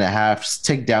 218.5,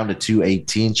 tick down to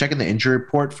 218. Checking the injury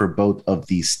report for both of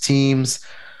these teams.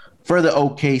 For the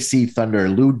OKC Thunder,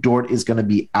 Lou Dort is going to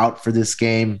be out for this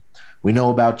game. We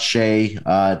know about Shea.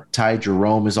 Ty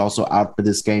Jerome is also out for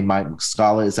this game. Mike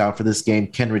Muscala is out for this game.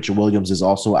 Kenrich Williams is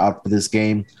also out for this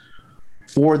game.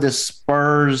 For the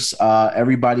Spurs,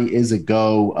 everybody is a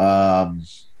go.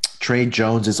 Trey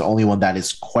Jones is the only one that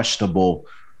is questionable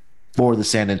for the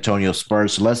San Antonio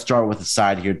Spurs. So let's start with the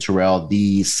side here, Terrell.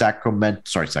 The San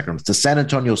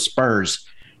Antonio Spurs,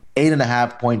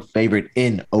 8.5-point favorite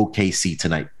in OKC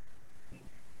tonight.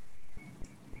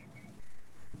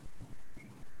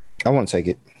 I want to take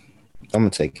it. I'm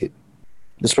gonna take it.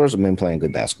 The Spurs have been playing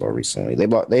good basketball recently.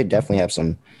 They definitely have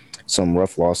some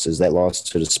rough losses. That loss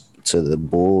to the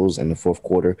Bulls in the fourth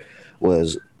quarter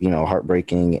was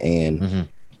heartbreaking, and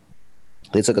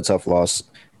they took a tough loss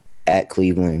at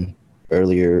Cleveland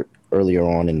earlier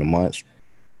on in the month.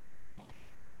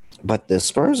 But the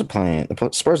Spurs are playing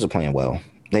well.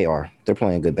 They are. They're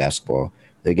playing good basketball.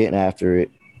 They're getting after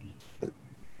it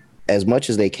as much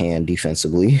as they can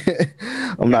defensively.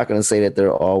 I'm not going to say that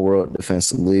they're all world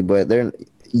defensively, but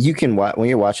when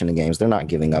you're watching the games, they're not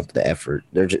giving up the effort.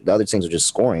 The other teams are just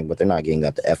scoring, but they're not giving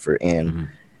up the effort. And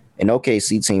an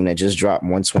OKC team that just dropped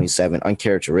 127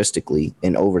 uncharacteristically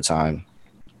in overtime,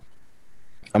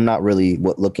 I'm not really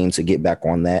looking to get back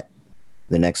on that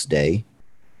the next day.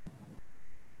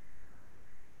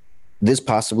 This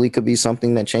possibly could be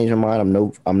something that changed my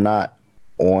mind. I'm not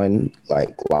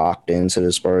locked into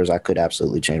the Spurs. I could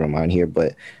absolutely change my mind here,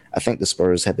 but I think the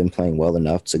Spurs have been playing well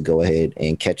enough to go ahead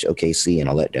and catch OKC in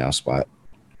a letdown spot.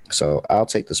 So I'll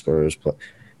take the Spurs,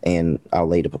 and I'll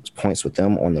lay the points with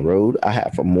them on the road. I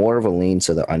have more of a lean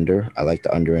to the under. I like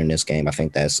the under in this game. I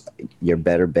think that's your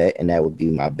better bet, and that would be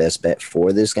my best bet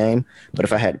for this game. But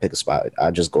if I had to pick a spot,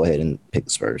 I'd just go ahead and pick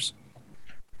the Spurs.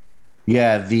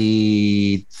 Yeah,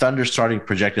 the Thunder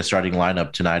projected starting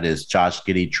lineup tonight is Josh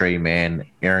Giddey, Trey Mann,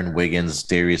 Aaron Wiggins,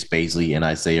 Darius Bazley, and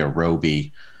Isaiah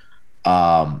Roby.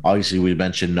 Obviously, we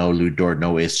mentioned no Lou Dort,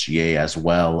 no SGA as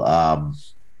well.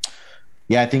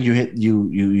 I think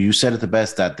you said it the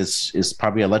best, that this is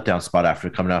probably a letdown spot after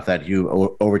coming off that huge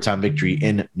overtime victory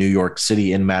in New York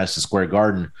City in Madison Square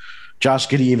Garden. Josh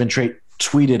Giddey even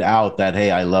tweeted out that, hey,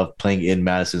 I love playing in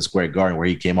Madison Square Garden, where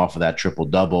he came off of that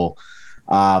triple-double.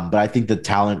 But I think the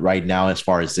talent right now, as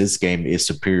far as this game, is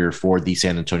superior for the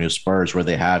San Antonio Spurs, where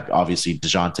they have obviously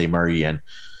DeJounte Murray and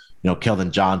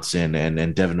Keldon Johnson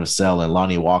and Devin Vassell and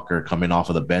Lonnie Walker coming off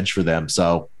of the bench for them.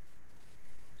 So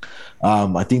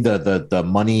I think the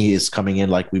money is coming in,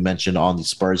 like we mentioned, on the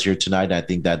Spurs here tonight. I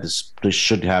think that this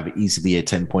should have easily a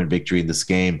 10-point victory in this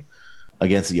game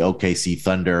against the OKC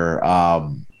Thunder.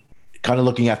 Kind of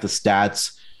looking at the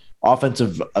stats.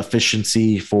 Offensive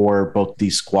efficiency for both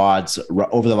these squads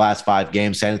over the last 5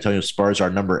 games, San Antonio Spurs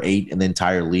are number 8 in the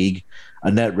entire league,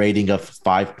 a net rating of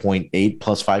 5.8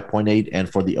 plus 5.8.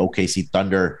 And for the OKC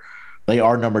Thunder, they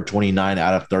are number 29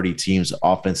 out of 30 teams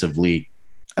offensively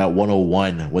at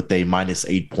 101 with a minus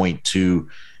 8.2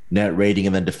 net rating.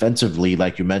 And then defensively,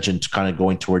 like you mentioned, kind of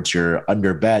going towards your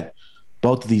under bet,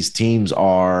 both of these teams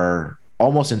are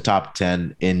almost in top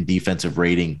 10 in defensive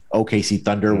rating. OKC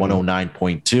Thunder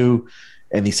 109.2,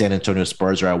 and the San Antonio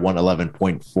Spurs are at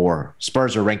 111.4.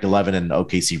 Spurs are ranked 11, and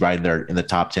OKC right in there in the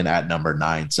top 10 at number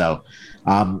 9. So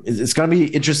it's going to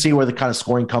be interesting where the kind of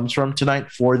scoring comes from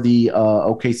tonight for the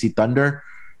OKC Thunder.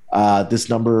 This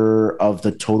number of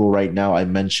the total right now I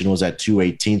mentioned was at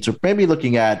 218. So maybe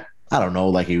looking at, I don't know,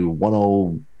 like a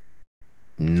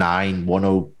 109,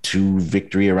 102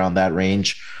 victory around that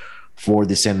range for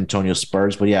the San Antonio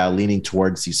Spurs. But yeah, leaning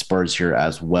towards the Spurs here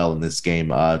as well in this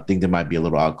game. I think they might be a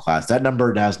little outclassed. That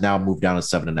number has now moved down to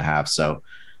 7.5. So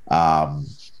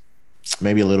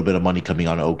maybe a little bit of money coming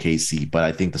on OKC, but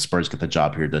I think the Spurs get the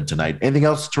job here done tonight. Anything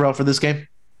else, Terrell, for this game?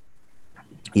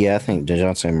 Yeah, I think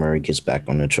DeJounte Murray gets back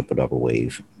on the triple-double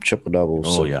wave. Triple-double,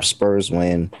 Spurs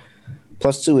win.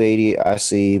 Plus 280, I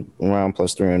see around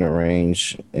plus 300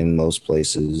 range in most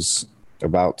places.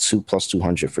 About plus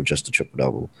 200 for just a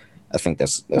triple-double. I think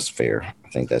that's fair. I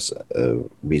think that's a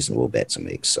reasonable bet to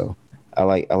make. So I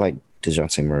like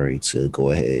DeJounte Murray to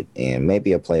go ahead and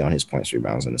maybe a play on his points,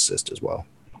 rebounds, and assists as well.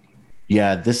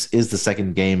 Yeah, this is the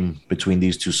second game between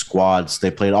these two squads.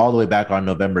 They played all the way back on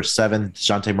November 7th.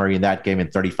 DeJounte Murray in that game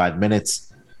in 35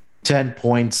 minutes, 10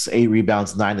 points, 8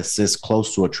 rebounds, 9 assists,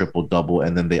 close to a triple-double.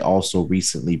 And then they also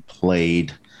recently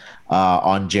played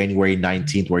on January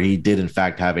 19th, where he did, in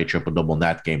fact, have a triple-double in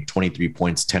that game, 23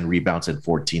 points, 10 rebounds, and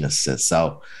 14 assists.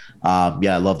 So,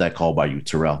 I love that call by you,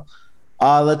 Terrell.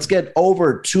 Let's get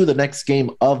over to the next game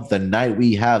of the night.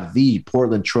 We have the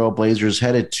Portland Trail Blazers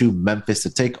headed to Memphis to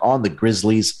take on the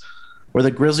Grizzlies, where the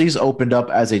Grizzlies opened up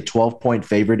as a 12-point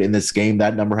favorite in this game.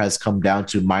 That number has come down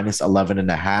to minus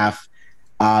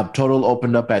 11.5. Total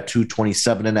opened up at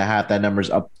 227.5. That number's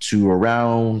up to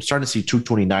around, starting to see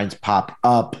 229s pop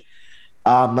up.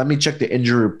 Let me check the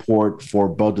injury report for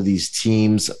both of these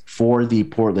teams. For the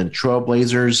Portland Trail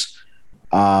Blazers,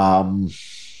 where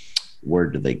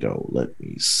did they go? Let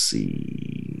me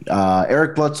see.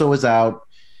 Eric Bledsoe is out.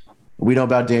 We know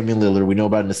about Damian Lillard. We know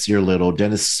about Nasir Little.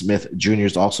 Dennis Smith Jr.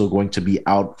 is also going to be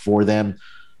out for them.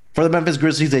 For the Memphis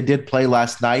Grizzlies, they did play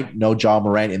last night. No Ja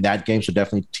Morant in that game, so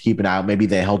definitely keep an eye out. Maybe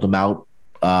they held him out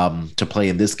to play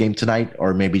in this game tonight,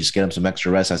 or maybe just get him some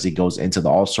extra rest as he goes into the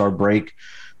All-Star break.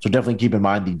 So definitely keep in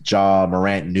mind the Ja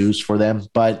Morant news for them.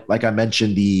 But like I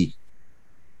mentioned, the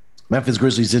Memphis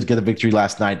Grizzlies did get a victory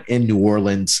last night in New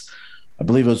Orleans. I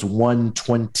believe it was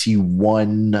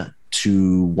 121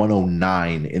 to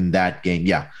 109 in that game.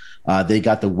 They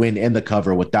got the win and the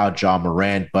cover without Ja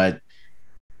Morant, but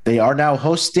they are now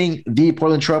hosting the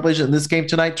Portland Trail Blazers in this game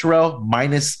tonight, Terrell,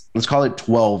 minus, let's call it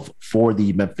 12 for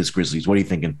the Memphis Grizzlies. What are you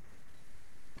thinking?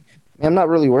 I'm not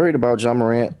really worried about Ja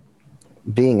Morant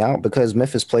being out because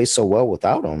Memphis plays so well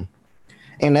without him.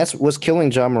 And that's what's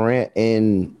killing Ja Morant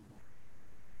in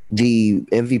the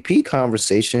MVP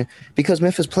conversation, because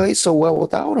Memphis plays so well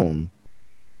without him.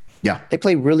 Yeah. They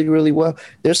play really, really well.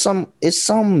 I don't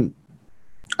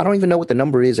even know what the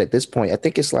number is at this point. I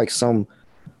think it's like some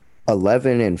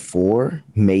 11-4,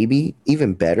 maybe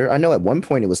even better. I know at one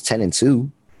point it was 10-2.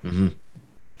 Mm-hmm.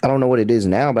 I don't know what it is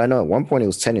now, but I know at one point it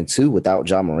was 10-2 without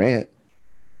Ja Morant.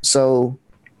 So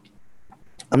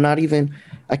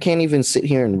I can't even sit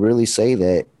here and really say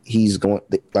that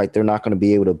they're not going to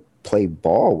be able to play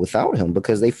ball without him,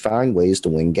 because they find ways to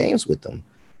win games with them.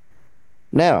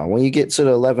 Now, when you get to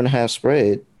the 11.5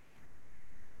 spread,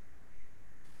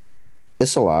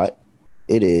 it's a lot.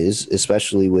 It is,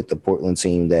 especially with the Portland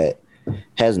team that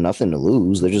has nothing to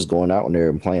lose. They're just going out there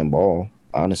and playing ball,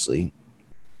 honestly.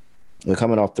 They're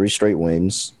coming off 3 straight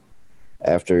wins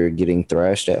after getting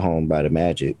thrashed at home by the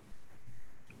Magic.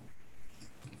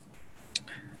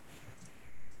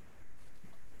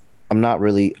 I'm not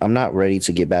ready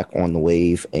to get back on the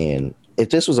wave. And if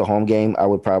this was a home game, I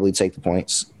would probably take the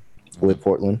points with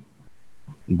Portland.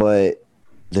 But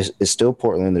it's still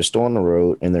Portland. They're still on the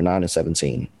road, and they're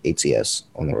 9-17 ATS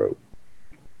on the road.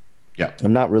 Yeah.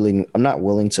 I'm not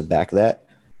willing to back that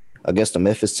against the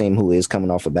Memphis team, who is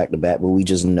coming off a back-to-back, but we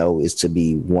just know is to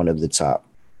be one of the top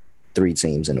 3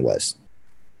 teams in the West.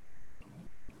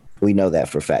 We know that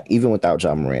for a fact. Even without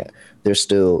Ja Morant,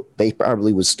 they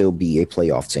probably would still be a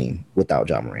playoff team without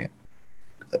Ja Morant.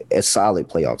 A solid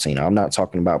playoff team. I'm not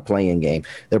talking about playing game.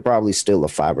 They're probably still a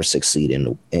 5 or 6 seed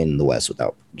in the West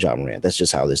without Ja Morant. That's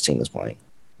just how this team is playing.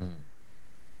 Mm.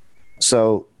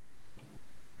 So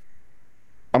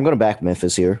I'm going to back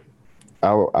Memphis here.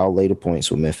 I'll lay the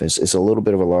points with Memphis. It's a little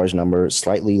bit of a large number,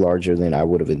 slightly larger than I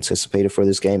would have anticipated for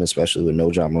this game, especially with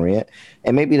no Ja Morant.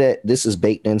 And maybe that this is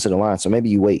baked into the line. So maybe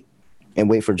you wait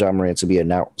for Ja Morant to be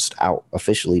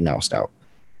officially announced out.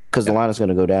 Because the line is going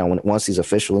to go down. Once he's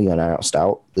officially announced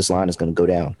out, this line is going to go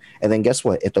down. And then guess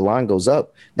what? If the line goes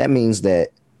up, that means that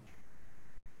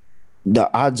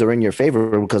the odds are in your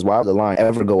favor, because why would the line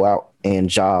ever go out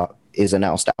and Ja is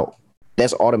announced out?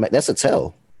 That's automatic. That's a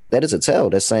tell. That is a tell.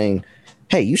 That's saying,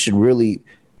 hey, you should really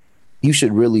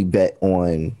bet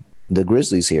on the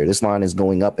Grizzlies here. This line is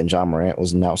going up and Ja Morant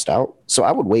was announced out. So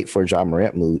I would wait for Ja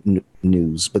Morant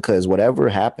news, because whatever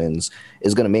happens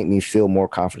is going to make me feel more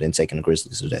confident taking the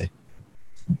Grizzlies today.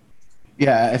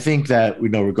 Yeah, I think that,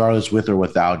 regardless with or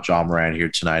without Ja Morant here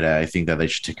tonight, I think that they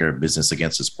should take care of business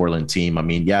against this Portland team. I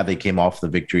mean, they came off the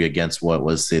victory against the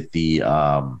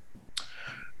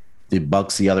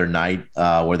Bucks the other night,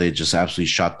 where they just absolutely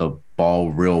shot the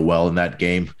ball real well in that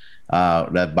game,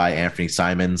 led by Anthony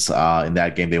Simons. In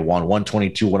that game, they won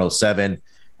 122-107,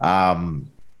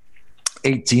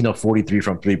 18 of 43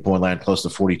 from three-point line, close to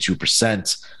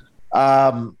 42%.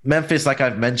 Memphis, like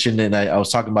I've mentioned, and I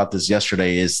was talking about this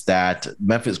yesterday, is that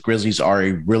Memphis Grizzlies are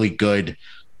a really good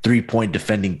three-point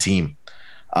defending team.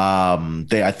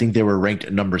 I think they were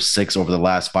ranked number 6 over the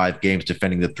last 5 games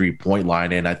defending the 3-point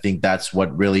line, and I think that's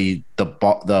what really the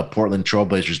Portland Trail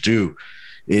Blazers do,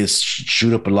 is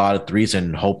shoot up a lot of threes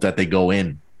and hope that they go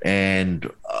in. And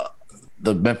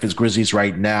the Memphis Grizzlies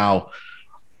right now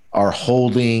are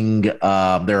holding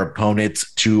their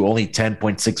opponents to only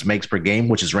 10.6 makes per game,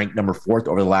 which is ranked number 4th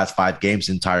over the last 5 games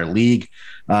in the entire league.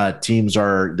 Teams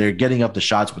they're getting up the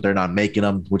shots, but they're not making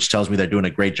them, which tells me they're doing a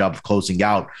great job of closing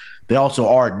out. They also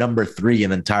are number 3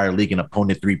 in the entire league in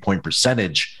opponent 3-point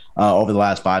percentage over the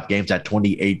last 5 games at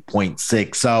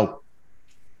 28.6. So,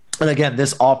 and again,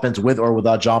 this offense with or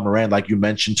without Ja Morant, like you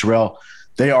mentioned, Terrell,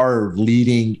 they are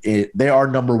leading it. They are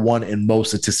number 1 in most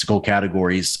statistical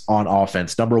categories on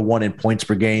offense. Number 1 in points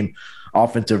per game,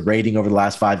 offensive rating over the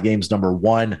last 5 games, number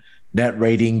 1. Net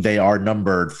rating, they are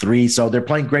number 3. So they're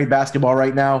playing great basketball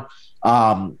right now.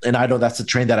 And I know that's a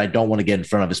trend that I don't want to get in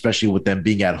front of, especially with them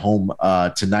being at home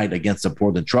tonight against the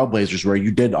Portland Trailblazers, where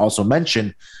you did also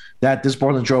mention that this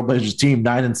Portland Trailblazers team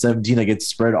 9-17 against the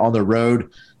spread on the road.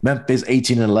 Memphis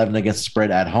 18-11 against the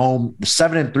spread at home.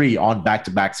 7-3 on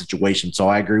back-to-back situations. So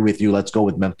I agree with you. Let's go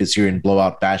with Memphis here in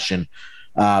blowout fashion,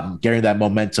 getting that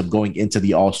momentum going into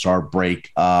the All-Star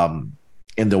break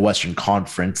in the Western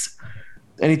Conference.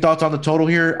 Any thoughts on the total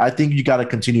here? I think you got to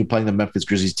continue playing the Memphis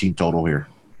Grizzlies team total here.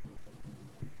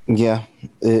 Yeah,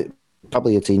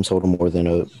 probably a team total more than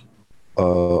a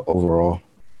overall.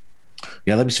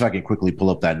 Yeah, let me see if I can quickly pull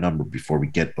up that number before we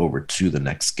get over to the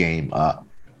next game.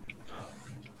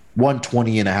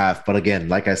 120.5. But again,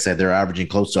 like I said, they're averaging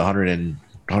close to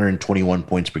 121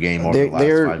 points per game over the last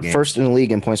 5 games. First in the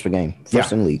league in points per game.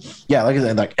 First in the league. Yeah, like I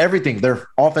said, like everything, they're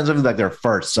offensively like they're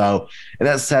first. So and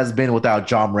that has been without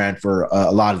Ja Morant for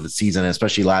a lot of the season,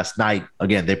 especially last night.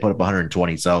 Again, they put up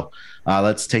 120. So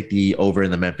let's take the over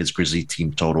in the Memphis Grizzlies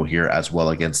team total here as well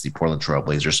against the Portland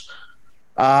Trailblazers.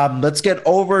 Let's get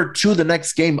over to the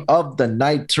next game of the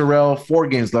night, Terrell. 4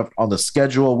 games left on the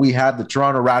schedule. We have the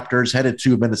Toronto Raptors headed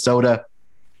to Minnesota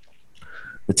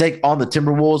to take on the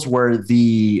Timberwolves, where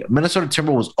the Minnesota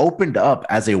Timberwolves opened up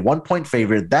as a 1-point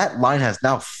favorite. That line has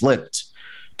now flipped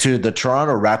to the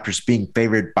Toronto Raptors being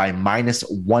favored by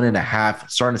 -1.5.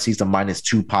 Starting to see some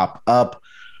 -2 pop up.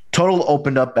 Total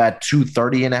opened up at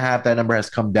 230.5. That number has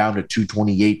come down to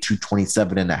 228,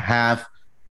 227.5.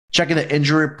 Checking the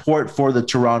injury report for the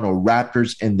Toronto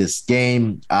Raptors in this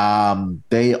game.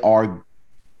 They are,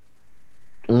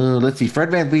 let's see, Fred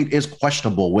VanVleet is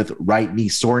questionable with right knee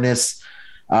soreness.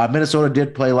 Minnesota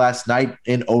did play last night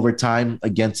in overtime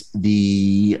against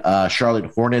the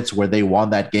Charlotte Hornets, where they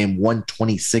won that game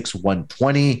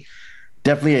 126-120.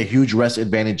 Definitely a huge rest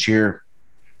advantage here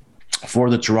for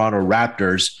the Toronto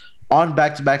Raptors. On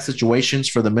back-to-back situations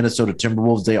for the Minnesota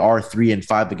Timberwolves, they are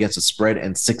 3-5 against the spread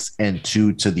and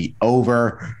 6-2 to the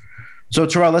over. So,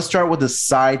 Terrell, let's start with the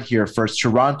side here first.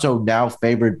 Toronto now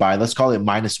favored by, let's call it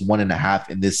 -1.5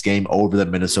 in this game over the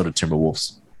Minnesota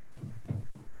Timberwolves.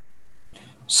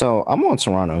 So I'm on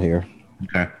Toronto here.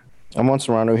 Okay. I'm on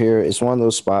Toronto here. It's one of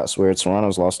those spots where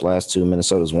Toronto's lost the last 2,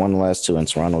 Minnesota's won the last 2, and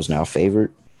Toronto's now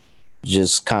favored.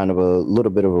 Just kind of a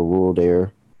little bit of a rule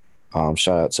there.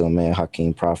 Shout out to a man,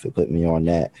 Hakeem Prophet, put me on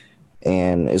that.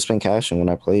 And it's been cashing when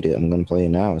I played it. I'm going to play it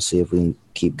now and see if we can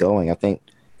keep going. I think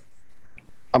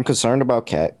I'm concerned about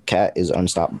Cat. Cat is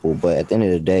unstoppable, but at the end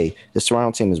of the day, this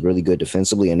Toronto team is really good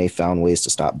defensively, and they found ways to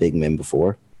stop big men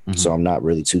before. Mm-hmm. So I'm not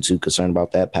really too concerned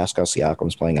about that. Pascal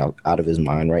Siakam's playing out of his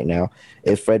mind right now.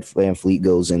 If Fred VanVleet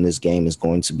goes in this game, it's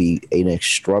going to be a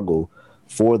struggle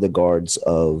for the guards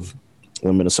of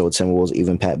the Minnesota Timberwolves,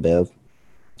 even Pat Bev,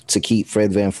 to keep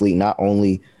Fred VanVleet not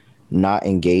only not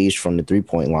engaged from the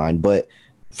three-point line, but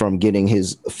from getting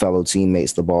his fellow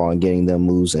teammates the ball and getting them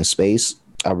moves in space.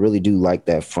 I really do like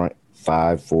that front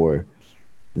 5 for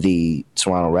the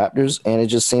Toronto Raptors, and it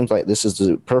just seems like this is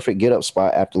the perfect get-up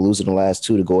spot after losing the last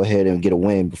 2 to go ahead and get a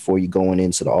win before you going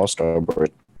into the All-Star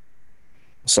break.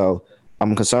 So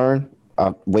I'm concerned.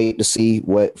 I'll wait to see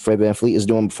what Fred VanVleet is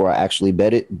doing before I actually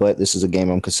bet it, but this is a game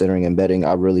I'm considering in betting.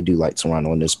 I really do like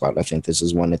Toronto in this spot. I think this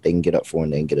is one that they can get up for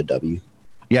and they can get a W.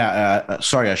 Yeah,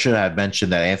 sorry, I should have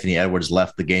mentioned that Anthony Edwards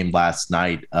left the game last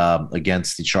night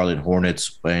against the Charlotte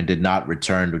Hornets and did not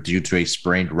return due to a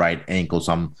sprained right ankle.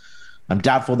 So I'm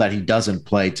doubtful that he doesn't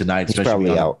play tonight. He's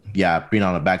probably out. Being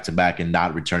on a back-to-back and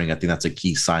not returning, I think that's a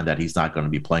key sign that he's not going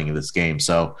to be playing in this game.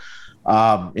 So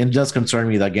it does concern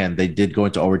me that, again, they did go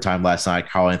into overtime last night.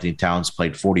 Karl-Anthony Towns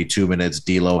played 42 minutes.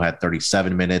 D'Lo had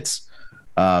 37 minutes.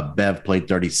 Bev played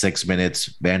 36 minutes.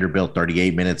 Vanderbilt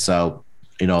 38 minutes. So,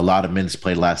 a lot of minutes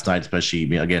played last night,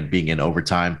 especially, again, being in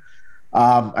overtime.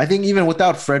 I think even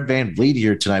without Fred VanVleet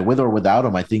here tonight, with or without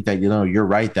him, I think that, you're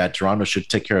right that Toronto should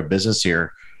take care of business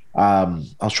here. I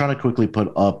was trying to quickly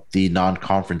put up the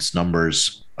non-conference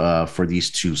numbers for these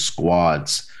two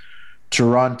squads.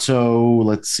 Toronto,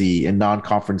 let's see, in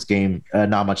non-conference game,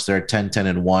 not much there,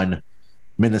 10-10-1.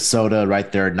 Minnesota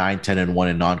right there, 9-10-1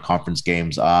 in non-conference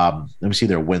games. Let me see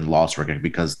their win-loss record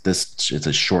because this is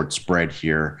a short spread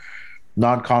here.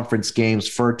 Non-conference games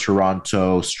for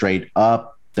Toronto straight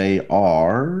up, they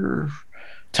are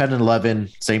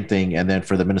 10-11, same thing. And then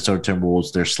for the Minnesota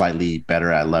Timberwolves, they're slightly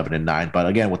better at 11-9. But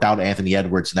again, without Anthony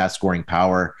Edwards and that scoring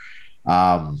power,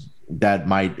 that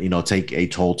might take a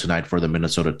toll tonight for the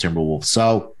Minnesota Timberwolves.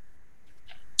 So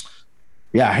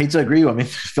yeah, I hate to agree. I mean, I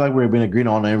feel like we've been agreeing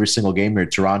on every single game here.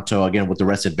 Toronto, again, with the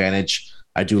rest advantage,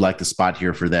 I do like the spot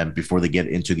here for them before they get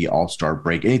into the All-Star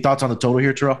break. Any thoughts on the total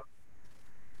here, Terrell?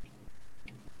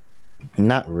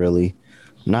 Not really.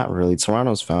 Not really.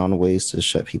 Toronto's found ways to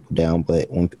shut people down, but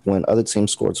when other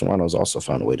teams score, Toronto's also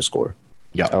found a way to score.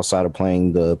 Yeah. Outside of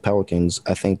playing the Pelicans,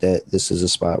 I think that this is a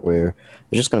spot where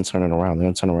they're just going to turn it around. They're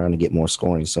going to turn around and get more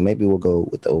scoring. So maybe we'll go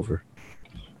with the over.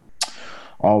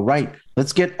 All right.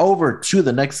 Let's get over to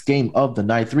the next game of the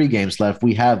night. 3 games left.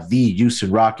 We have the Houston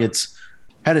Rockets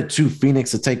headed to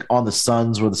Phoenix to take on the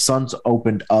Suns, where the Suns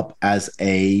opened up as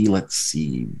a, let's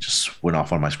see, just went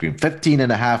off on my screen,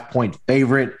 15.5-point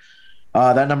favorite.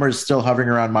 That number is still hovering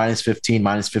around -15,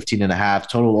 -15.5.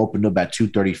 Total opened up at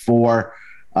 234.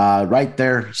 Right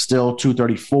there, still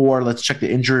 234. Let's check the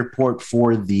injury report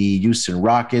for the Houston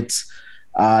Rockets.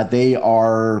 They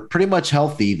are pretty much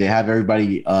healthy. They have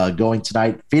everybody going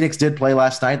tonight. Phoenix did play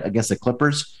last night against the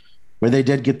Clippers, where they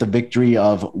did get the victory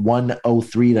of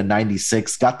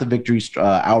 103-96. Got the victory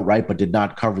outright, but did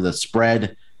not cover the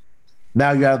spread.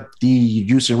 Now you have the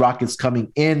Houston Rockets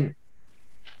coming in,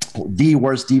 the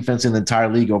worst defense in the entire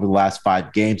league over the last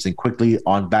 5 games, and quickly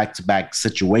on back-to-back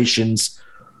situations.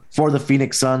 For the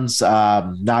Phoenix Suns,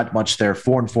 not much there.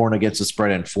 4-4 against the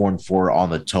spread and 4-4 on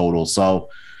the total. So,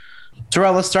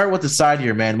 Terrell, let's start with the side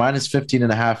here, man.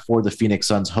 -15.5 for the Phoenix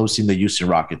Suns hosting the Houston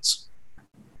Rockets.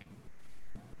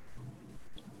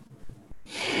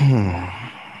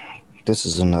 This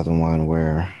is another one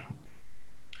where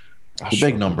it's a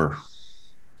big number.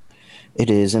 It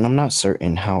is, and I'm not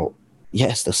certain how.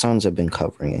 Yes, the Suns have been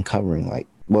covering like,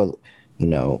 well,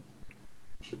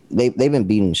 they've been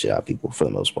beating shit out of people for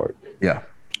the most part. Yeah,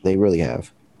 they really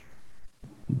have.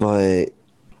 But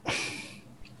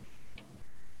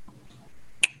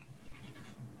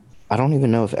I don't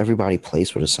even know if everybody plays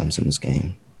for the Suns in this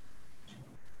game.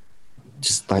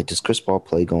 Just like, does Chris Paul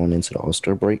play going into the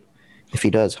All-Star break? If he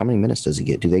does, how many minutes does he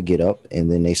get? Do they get up and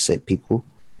then they sit people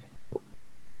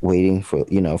waiting for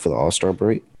the All-Star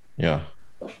break? Yeah.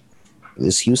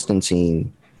 This Houston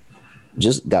team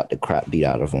just got the crap beat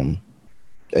out of them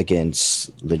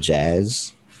against the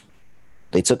Jazz.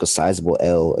 They took a sizable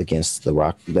L against the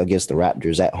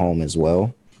Raptors at home as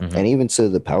well, and even to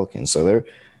the Pelicans. So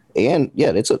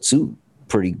they took 2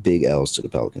 pretty big L's to the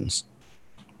Pelicans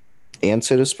and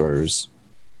to the Spurs.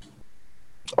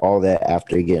 All that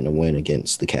after getting a win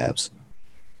against the Cavs.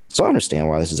 So I understand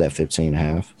why this is at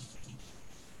 15.5.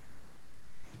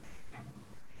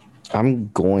 I'm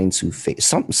going to face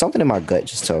something in my gut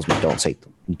just tells me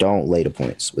don't lay the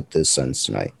points with the Suns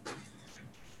tonight.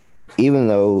 Even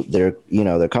though they're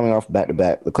coming off back to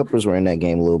back, the Clippers were in that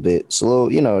game a little bit. So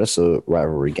it's a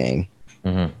rivalry game.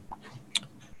 Mm-hmm.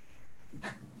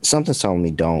 Something's telling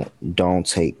me don't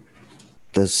take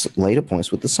this later points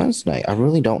with the Suns tonight. I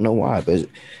really don't know why, but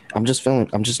I'm just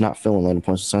not feeling later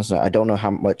points with the Suns tonight. I don't know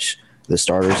how much the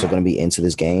starters are going to be into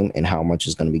this game and how much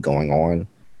is going to be going on.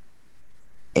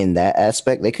 In that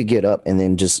aspect, they could get up and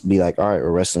then just be like, all right,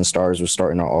 we're resting stars. We're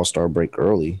starting our All-Star break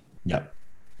early. Yeah.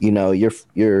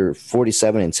 You're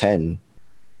 47-10.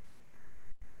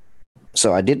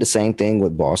 So I did the same thing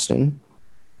with Boston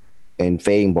and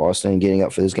fading Boston and getting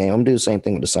up for this game. I'm going to do the same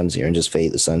thing with the Suns here and just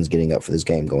fade the Suns getting up for this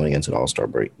game going into the All-Star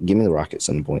break. Give me the Rockets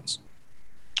 7 points.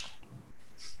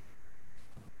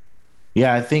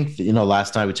 Yeah, I think,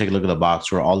 last night we take a look at the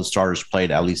box where all the starters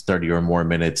played at least 30 or more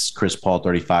minutes. Chris Paul,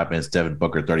 35 minutes. Devin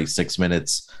Booker, 36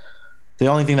 minutes. The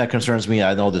only thing that concerns me,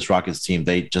 I know this Rockets team,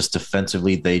 they just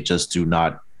defensively, they just do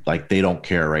not, they don't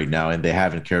care right now, and they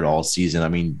haven't cared all season. I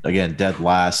mean, again, dead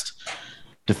last.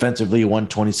 Defensively,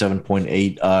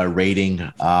 127.8 rating.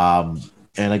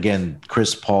 And again,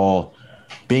 Chris Paul,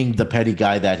 being the petty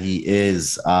guy that he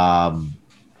is,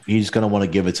 he's going to want to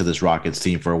give it to this Rockets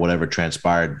team for whatever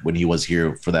transpired when he was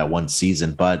here for that one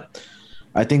season. But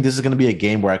I think this is going to be a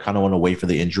game where I kind of want to wait for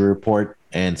the injury report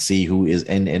and see who is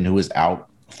in and who is out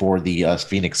for the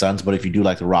Phoenix Suns. But if you do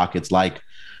like the Rockets, like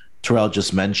Terrell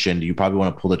just mentioned, you probably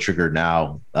want to pull the trigger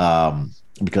now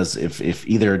because if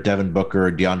either Devin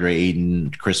Booker, DeAndre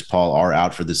Ayton, Chris Paul are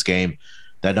out for this game,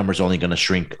 that number is only going to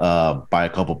shrink by a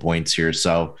couple points here.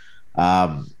 So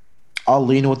I'll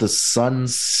lean with the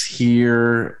Suns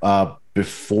here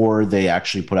before they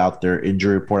actually put out their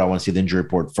injury report. I want to see the injury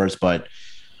report first, but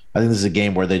I think this is a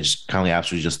game where they just kind of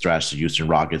absolutely just thrashed the Houston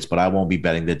Rockets, but I won't be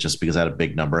betting that just because I had a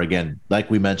big number. Again, like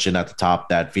we mentioned at the top,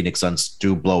 that Phoenix Suns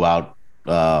do blow out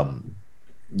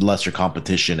lesser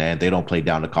competition and they don't play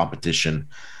down to competition.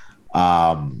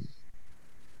 I'll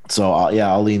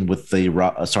lean with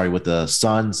the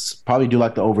Suns. Probably do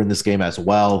like the over in this game as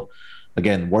well.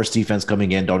 Again, worst defense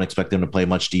coming in. Don't expect them to play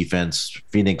much defense.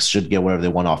 Phoenix should get whatever they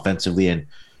want offensively, and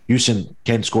Houston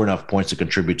can score enough points to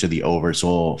contribute to the over.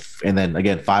 So, and then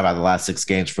again, 5 out of the last 6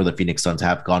 games for the Phoenix Suns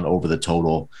have gone over the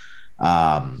total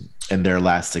in their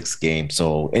last 6 games.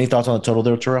 So, any thoughts on the total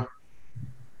there, Tura?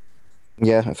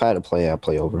 Yeah, if I had to play, I'd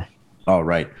play over. All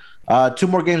right. 2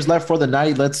 more games left for the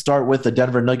night. Let's start with the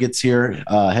Denver Nuggets here,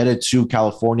 headed to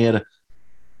California to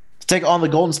take on the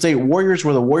Golden State Warriors,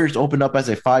 where the Warriors opened up as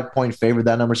a 5-point favorite.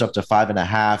 That number's up to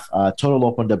 5.5. Total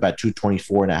opened up at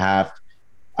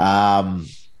 224.5.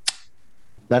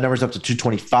 That number's up to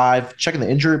 225. Checking the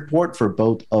injury report for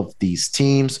both of these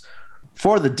teams.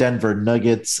 For the Denver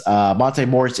Nuggets, Monte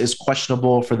Morris is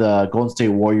questionable. For the Golden State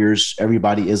Warriors,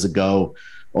 everybody is a go.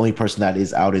 Only person that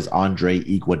is out is Andre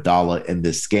Iguodala in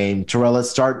this game. Terrell, let's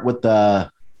start with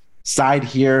the side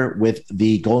here with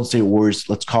the Golden State Warriors.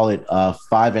 Let's call it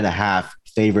 5.5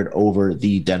 favored over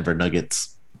the Denver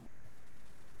Nuggets.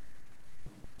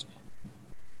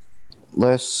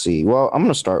 Let's see. Well, I'm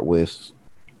going to start with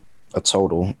a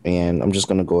total, and I'm just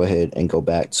going to go ahead and go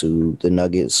back to the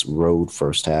Nuggets road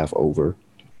first half over.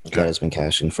 Okay. That has been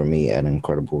cashing for me at an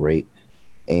incredible rate,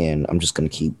 and I'm just going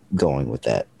to keep going with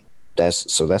that.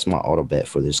 That's my auto bet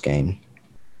for this game.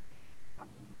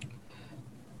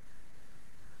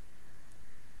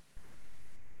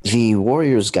 The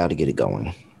Warriors got to get it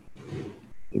going.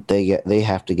 They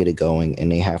have to get it going,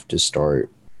 and they have to start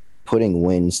putting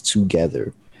wins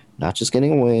together. Not just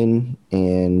getting a win,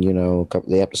 and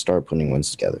they have to start putting wins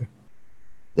together.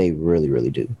 They really,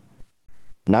 really do.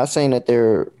 Not saying that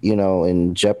they're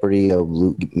in jeopardy of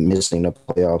missing the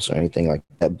playoffs or anything like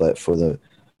that, but for the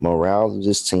morale of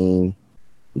this team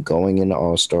going into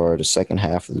All-Star, the second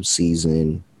half of the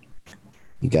season,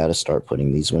 you got to start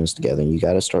putting these wins together, and you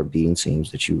got to start beating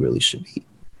teams that you really should beat.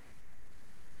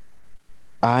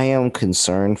 I am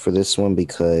concerned for this one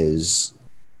because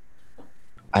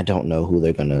I don't know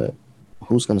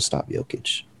who's gonna stop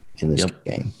Jokic in this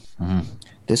game. Mm-hmm.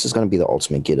 This is going to be the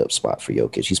ultimate get-up spot for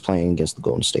Jokic. He's playing against the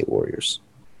Golden State Warriors,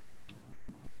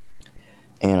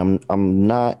 and I'm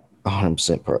not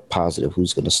 100% positive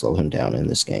who's going to slow him down in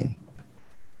this game.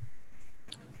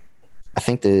 I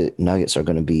think the Nuggets are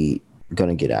going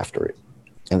to get after it,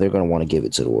 and they're going to want to give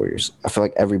it to the Warriors. I feel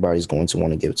like everybody's going to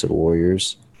want to give it to the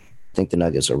Warriors. I think the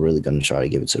Nuggets are really going to try to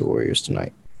give it to the Warriors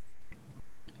tonight.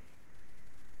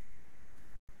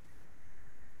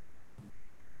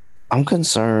 I'm not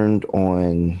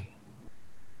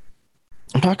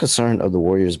concerned of the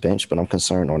Warriors bench, but I'm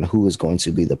concerned on who is going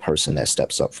to be the person that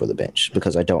steps up for the bench,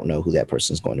 because I don't know who that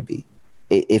person is going to be.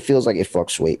 It feels like it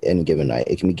fluctuates any given night.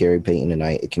 It can be Gary Payton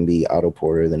tonight. It can be Otto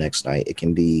Porter the next night. It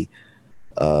can be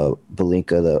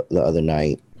Belinka the other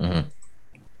night. Mm-hmm.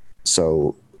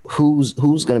 So who's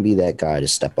going to be that guy to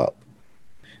step up?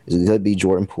 It could be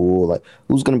Jordan Poole. Like,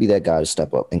 who's going to be that guy to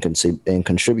step up and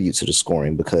contribute to the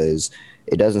scoring? Because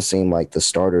it doesn't seem like the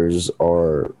starters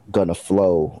are going to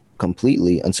flow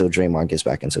completely until Draymond gets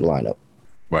back into the lineup.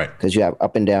 Right. Because you have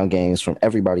up and down games from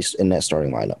everybody in that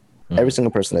starting lineup. Mm-hmm. Every single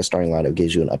person in that starting lineup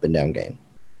gives you an up and down game.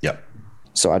 Yep.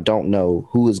 So I don't know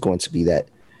who is going to be that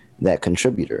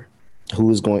contributor.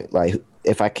 Who is going, like,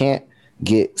 if I can't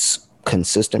get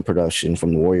consistent production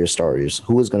from the Warriors starters,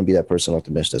 who is going to be that person off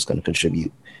the bench that's going to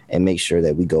contribute and make sure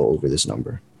that we go over this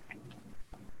number?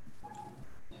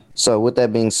 So with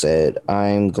that being said,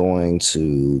 I'm going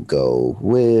to go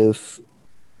with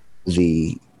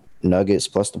the Nuggets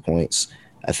plus the points.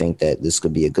 I think that this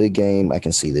could be a good game. I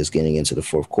can see this getting into the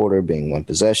fourth quarter, being one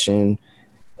possession,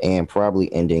 and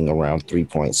probably ending around 3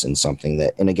 points in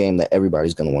a game that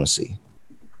everybody's going to want to see.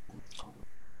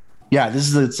 Yeah, this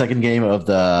is the second game of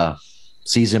the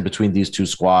season between these two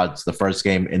squads. The first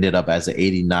game ended up as an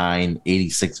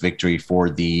 89-86 victory for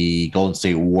the Golden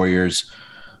State Warriors.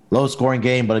 Low scoring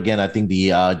game, but again, I think the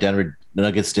Denver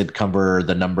Nuggets did cover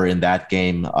the number in that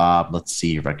game. Let's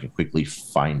see if I can quickly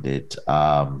find it.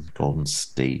 Golden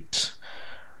State.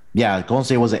 Yeah, Golden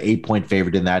State was an 8-point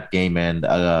favorite in that game, and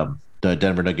the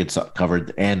Denver Nuggets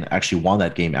covered and actually won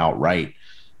that game outright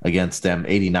against them,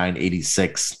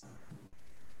 89-86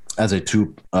 as a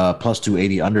plus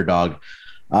 280 underdog.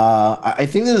 I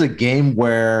think this is a game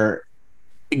where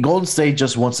Golden State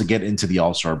just wants to get into the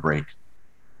All-Star break.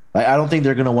 I don't think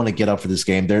they're going to want to get up for this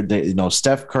game.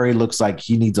 Steph Curry looks like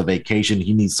he needs a vacation.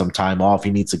 He needs some time off.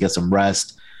 He needs to get some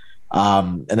rest.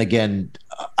 And again,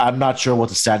 I'm not sure what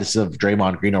the status of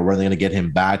Draymond Green or whether they're going to get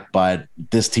him back, but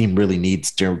this team really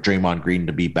needs Draymond Green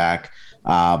to be back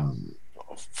for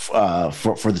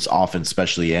this offense,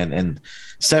 especially. And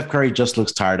Steph Curry just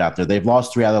looks tired out there. They've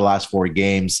lost 3 out of the last 4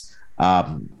 games.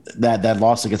 That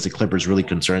loss against the Clippers really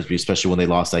concerns me, especially when they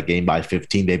lost that game by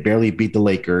 15. They barely beat the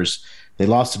Lakers. They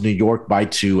lost to New York by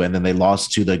 2, and then they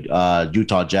lost to the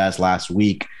Utah Jazz last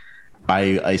week by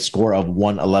a score of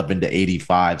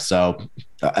 111-85. So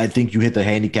I think you hit the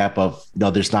handicap of,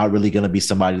 there's not really going to be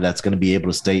somebody that's going to be able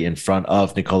to stay in front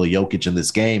of Nikola Jokic in this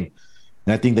game.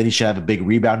 And I think that he should have a big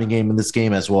rebounding game in this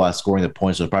game as well as scoring the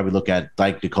points. So probably look at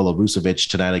like Nikola Vucevic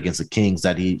tonight against the Kings,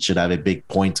 that he should have a big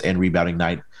points and rebounding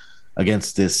night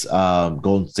against this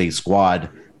Golden State squad.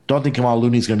 Don't think Kevon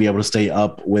Looney is going to be able to stay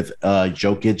up with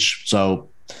Jokic. So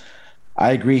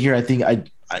I agree here. I think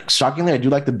shockingly, I do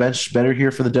like the bench better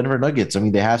here for the Denver Nuggets. I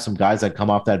mean, they have some guys that come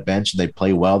off that bench and they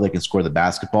play well. They can score the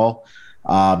basketball.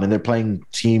 And they're playing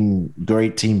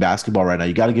great team basketball right now.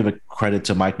 You got to give a credit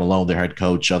to Mike Malone, their head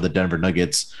coach of the Denver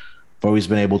Nuggets, for what he's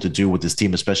been able to do with this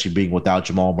team, especially being without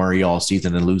Jamal Murray all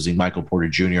season and losing Michael Porter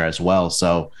Jr. as well.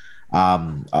 So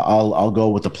I'll go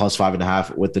with the plus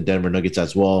 5.5 with the Denver Nuggets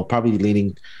as well. Probably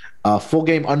leaning full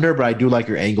game under, but I do like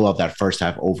your angle of that first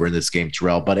half over in this game,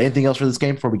 Terrell. But anything else for this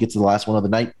game before we get to the last one of the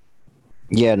night?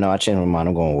 Yeah, no, I changed my mind.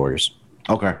 I'm going Warriors.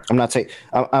 Okay. I'm not taking.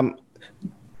 I'm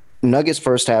Nuggets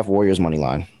first half, Warriors money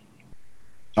line.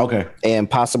 Okay. And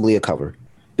possibly a cover,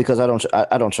 because I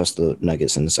don't trust the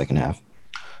Nuggets in the second half.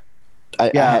 I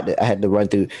had to run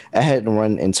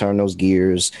and turn those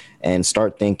gears and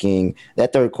start thinking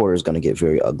that third quarter is going to get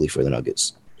very ugly for the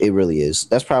Nuggets. It really is.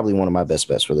 That's probably one of my best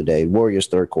bets for the day. Warriors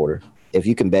third quarter. If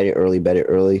you can bet it early, bet it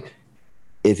early.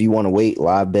 If you want to wait,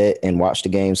 live bet and watch the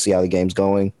game, see how the game's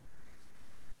going,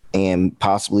 and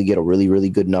possibly get a really, really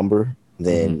good number,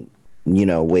 then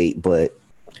wait. But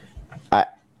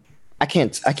I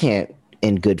can't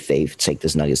in good faith take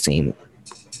this Nuggets team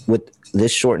with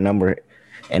this short number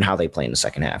and how they play in the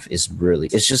second half. It's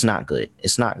just not good.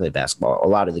 It's not good basketball. A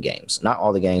lot of the games, not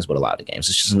all the games, but a lot of the games.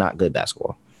 It's just not good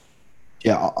basketball.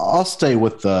 Yeah, I'll stay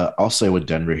with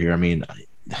Denver here. I mean,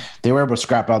 they were able to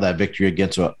scrap out that victory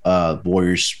against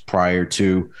Warriors prior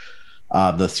to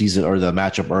the season or the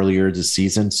matchup earlier this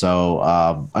season. So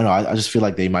I know I just feel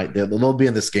like they'll be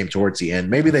in this game towards the end.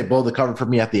 Maybe they blow the cover for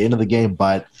me at the end of the game,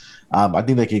 but I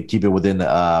think they can keep it within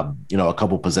a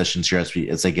couple possessions here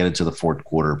as they get into the fourth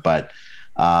quarter. But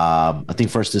I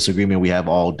think first disagreement we have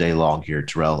all day long here,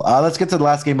 Terrell. Let's get to the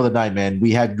last game of the night, man.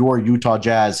 We had your Utah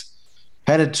Jazz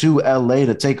headed to LA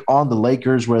to take on the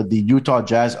Lakers, where the Utah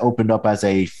Jazz opened up as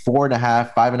a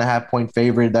 5.5 point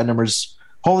favorite. That number's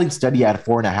holding steady at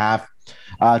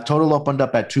 4.5. Total opened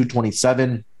up at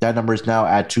 227. That number is now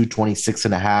at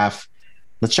 226.5.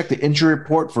 Let's check the injury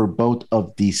report for both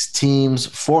of these teams.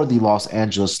 For the Los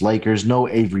Angeles Lakers, no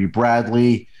Avery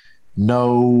Bradley,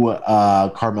 no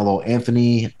Carmelo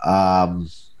Anthony.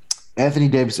 Anthony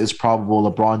Davis is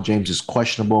probable. LeBron James is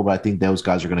questionable, but I think those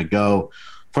guys are going to go.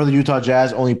 For the Utah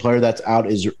Jazz, only player that's out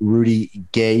is Rudy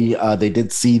Gay. They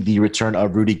did see the return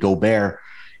of Rudy Gobert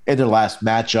in their last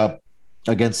matchup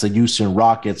against the Houston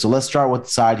Rockets. So let's start with the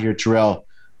side here, Terrell.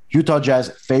 Utah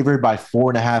Jazz favored by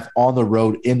 4.5 on the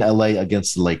road in LA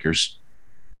against the Lakers.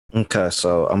 Okay,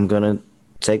 so I'm going to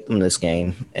take them this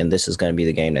game, and this is going to be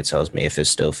the game that tells me if it's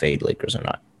still fade Lakers or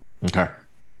not. Okay.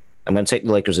 I'm going to take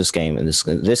the Lakers this game, and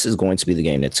this is going to be the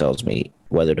game that tells me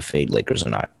whether to fade Lakers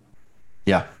or not.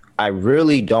 Yeah. I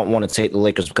really don't want to take the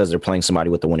Lakers because they're playing somebody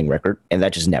with a winning record, and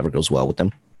that just never goes well with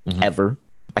them, ever.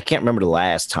 I can't remember the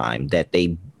last time that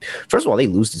first of all, they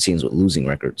lose to teams with losing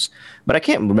records, but I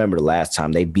can't remember the last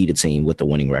time they beat a team with a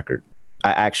winning record.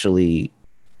 I actually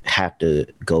have to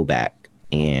go back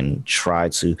and try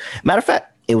to. Matter of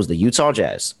fact, it was the Utah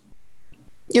Jazz.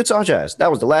 Utah Jazz.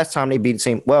 That was the last time they beat a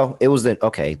team. Well, it was the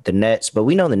Nets, but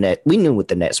we knew what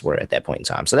the Nets were at that point in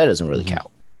time, so that doesn't really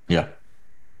count. Yeah.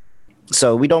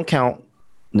 So we don't count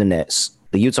the Nets.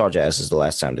 The Utah Jazz is the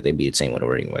last time that they beat a team with a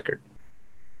winning record.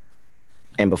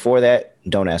 And before that,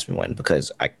 don't ask me when, because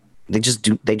they just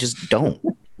don't.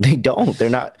 They don't.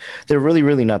 They're really,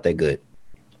 really not that good.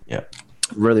 Yeah.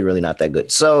 Really, really not that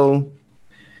good. So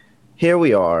here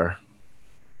we are.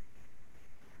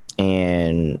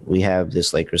 And we have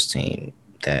this Lakers team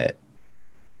that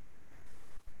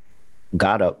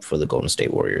got up for the Golden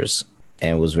State Warriors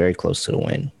and was very close to the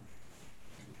win.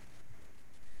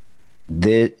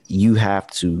 That you have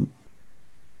to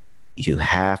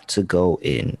go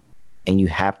in and you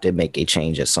have to make a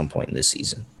change at some point in this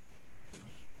season.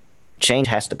 Change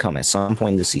has to come at some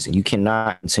point in the season. You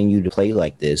cannot continue to play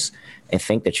like this and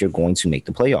think that you're going to make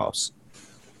the playoffs.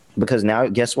 Because now,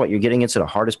 guess what? You're getting into the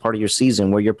hardest part of your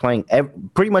season where you're playing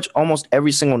pretty much almost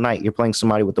every single night. You're playing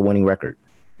somebody with the winning record.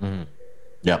 Mm-hmm.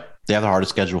 Yeah, they have the hardest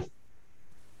schedule.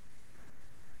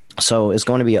 So it's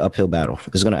going to be an uphill battle.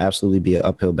 It's going to absolutely be an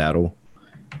uphill battle.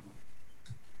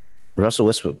 Russell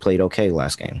Westbrook played okay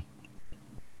last game.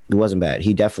 It wasn't bad.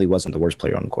 He definitely wasn't the worst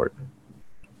player on the court.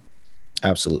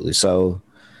 Absolutely. So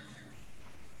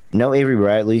no Avery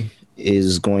Bradley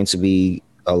is going to be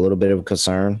a little bit of a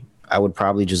concern. I would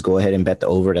probably just go ahead and bet the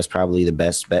over. That's probably the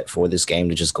best bet for this game,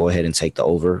 to just go ahead and take the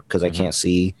over, because I can't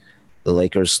see the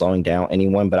Lakers slowing down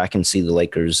anyone, but I can see the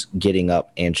Lakers getting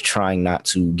up and trying not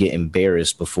to get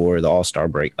embarrassed before the All-Star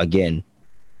break again.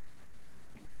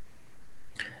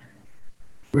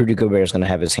 Rudy Gobert is going to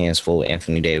have his hands full with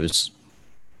Anthony Davis.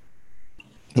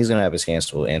 He's going to have his hands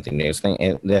full with Anthony Davis.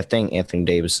 Anthony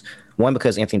Davis, one,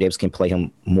 because Anthony Davis can play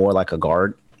him more like a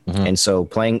guard. Mm-hmm. And so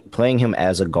playing him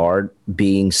as a guard,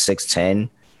 being 6'10",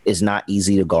 is not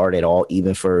easy to guard at all,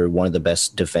 even for one of the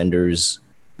best defenders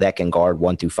that can guard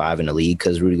 1 through 5 in the league,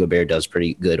 because Rudy Gobert does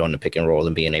pretty good on the pick and roll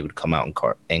and being able to come out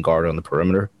and guard on the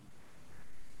perimeter.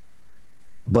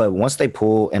 But once they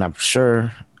pull, and I'm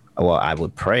sure, well, I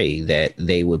would pray that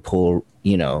they would pull,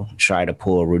 try to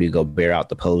pull Rudy Gobert out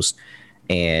the post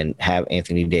and have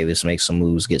Anthony Davis make some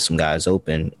moves, get some guys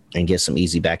open, and get some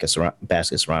easy baskets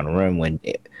around the rim when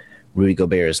Rudy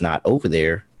Gobert is not over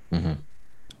there. Mm-hmm.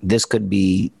 This could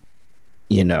be,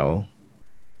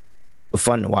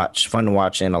 fun to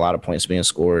watch, and a lot of points being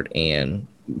scored, and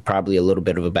probably a little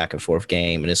bit of a back and forth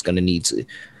game. And it's going to need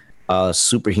a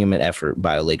superhuman effort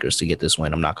by the Lakers to get this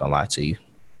win. I'm not going to lie to you.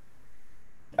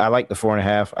 I like the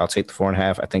 4.5. I'll take the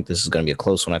 4.5. I think this is going to be a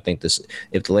close one. I think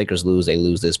if the Lakers lose, they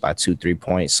lose this by 2-3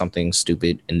 points, something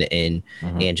stupid in the end,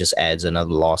 and just adds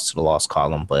another loss to the loss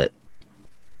column. But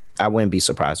I wouldn't be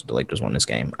surprised if the Lakers won this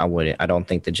game. I wouldn't. I don't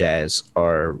think the Jazz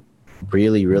are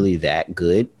really, really that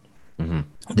good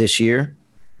this year.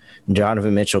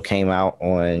 Donovan Mitchell came out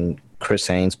on Chris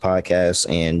Haynes' podcast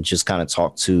and just kind of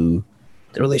talked to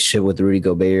the relationship with Rudy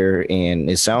Gobert, and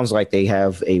it sounds like they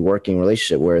have a working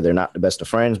relationship where they're not the best of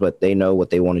friends, but they know what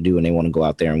they want to do and they want to go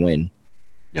out there and win.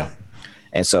 Yeah.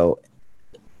 And so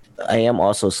I am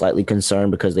also slightly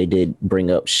concerned because they did bring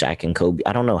up Shaq and Kobe.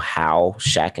 I don't know how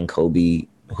Shaq and Kobe,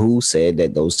 who said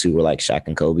that those two were like Shaq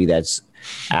and Kobe. That's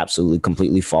absolutely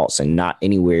completely false and not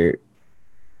anywhere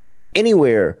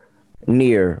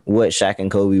near what Shaq and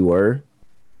Kobe were.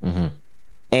 Mm-hmm.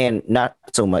 And not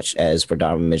so much as for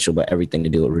Donovan Mitchell, but everything to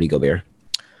do with Rudy Gobert.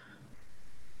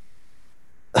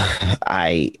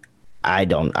 I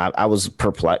was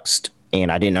perplexed, and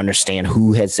I didn't understand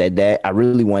who had said that. I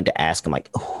really wanted to ask him, like,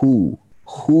 who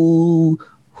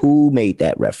made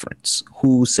that reference?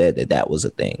 Who said that was a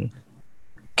thing?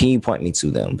 Can you point me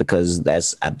to them? Because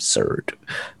that's absurd.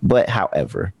 But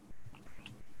however,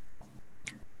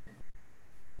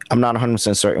 I'm not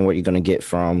 100% certain what you're going to get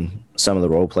from some of the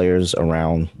role players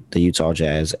around the Utah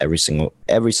Jazz every single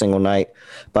night.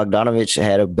 Bogdanovich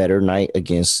had a better night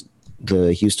against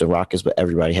the Houston Rockets, but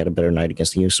everybody had a better night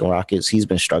against the Houston Rockets. He's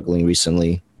been struggling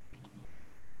recently.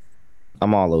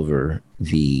 I'm all over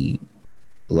the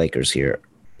Lakers here.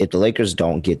 If the Lakers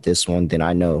don't get this one, then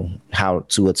I know how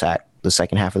to attack the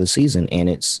second half of the season, and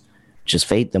it's just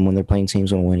fade them when they're playing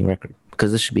teams on a winning record,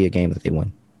 because this should be a game that they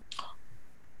win.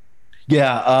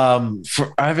 Yeah,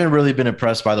 I haven't really been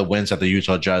impressed by the wins that the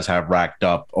Utah Jazz have racked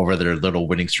up over their little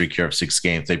winning streak here of 6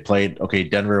 games. They played,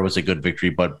 Denver was a good victory,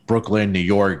 but Brooklyn, New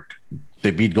York,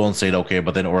 they beat Golden State,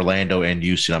 but then Orlando and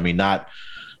Houston. I mean, not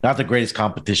the greatest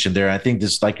competition there. I think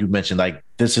this, like you mentioned, like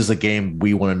this is a game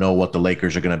we want to know what the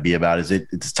Lakers are going to be about.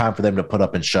 It's time for them to put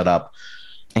up and shut up.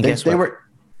 And guess what?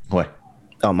 What?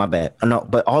 Oh, my bad. No,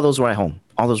 but all those were at home.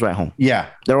 Yeah,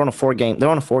 they're on a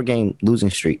 4-game losing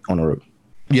streak on the road.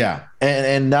 Yeah,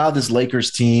 and now this Lakers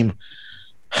team,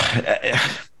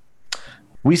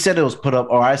 we said it was put up,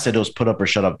 or I said it was put up or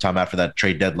shut up time after that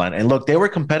trade deadline. And look, they were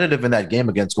competitive in that game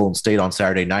against Golden State on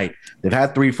Saturday night. They've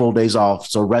had 3 full days off,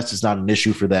 so rest is not an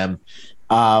issue for them.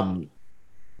 And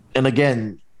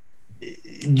again,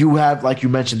 you have, like you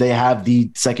mentioned, they have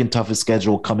the second toughest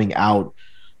schedule coming out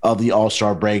of the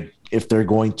All-Star break if they're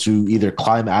going to either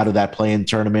climb out of that play-in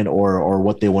tournament or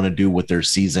what they want to do with their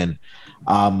season.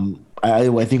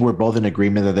 I think we're both in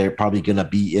agreement that they're probably going to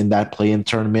be in that play-in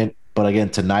tournament. But again,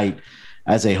 tonight,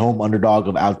 as a home underdog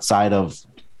of outside of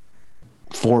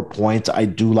 4 points, I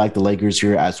do like the Lakers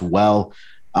here as well.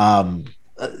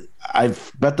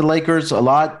 I've bet the Lakers a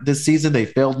lot this season. They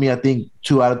failed me, I think,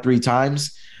 2 out of 3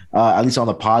 times, at least on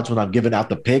the pods when I'm giving out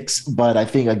the picks. But I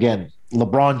think, again,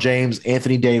 LeBron James,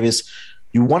 Anthony Davis.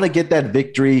 You want to get that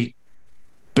victory,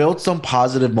 build some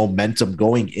positive momentum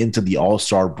going into the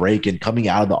All-Star break and coming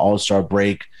out of the All-Star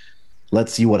break.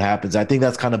 Let's see what happens. I think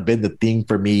that's kind of been the thing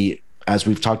for me as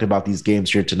we've talked about these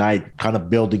games here tonight, kind of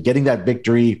building, getting that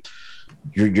victory.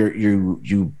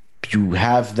 You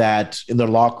have that in the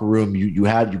locker room. You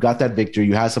got that victory.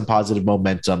 You have some positive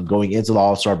momentum going into the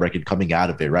All-Star break and coming out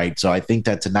of it, right? So I think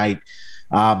that tonight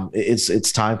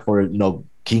it's time for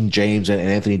King James and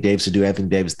Anthony Davis to do Anthony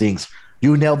Davis things.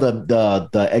 You nailed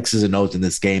the X's and O's in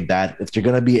this game. That if you're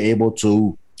going to be able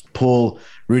to pull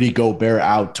Rudy Gobert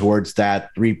out towards that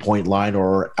 3-point line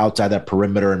or outside that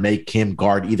perimeter and make him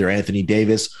guard either Anthony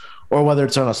Davis or whether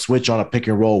it's on a switch on a pick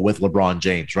and roll with LeBron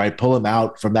James, right? Pull him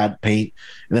out from that paint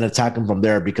and then attack him from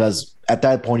there, because at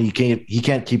that point he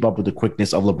can't keep up with the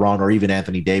quickness of LeBron or even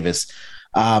Anthony Davis.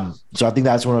 So I think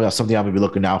that's something I'm going to be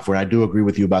looking out for. And I do agree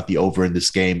with you about the over in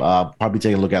this game. Probably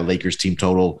take a look at Lakers team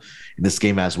total in this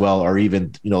game as well, or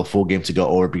even, full game to go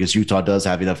over, because Utah does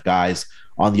have enough guys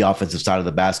on the offensive side of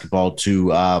the basketball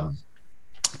to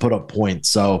put up points.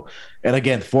 So, and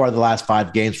again, 4 of the last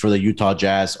 5 games for the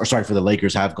for the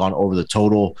Lakers have gone over the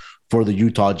total. For the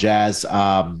Utah Jazz,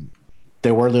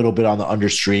 they were a little bit on the under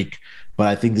streak, but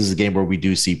I think this is a game where we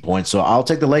do see points. So I'll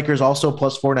take the Lakers also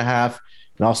plus 4.5.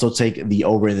 And also take the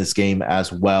over in this game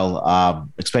as well.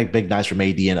 Expect big nights from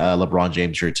AD and LeBron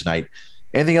James here tonight.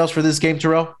 Anything else for this game,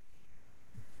 Terrell?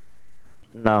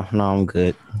 No, I'm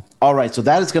good. All right, so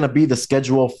that is going to be the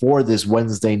schedule for this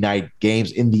Wednesday night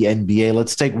games in the NBA.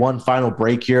 Let's take one final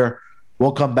break here.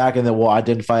 We'll come back and then we'll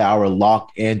identify our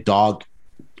lock and dog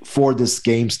for this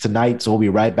games tonight. So we'll be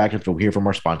right back after we hear from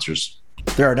our sponsors.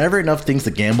 There are never enough things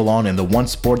to gamble on, and the one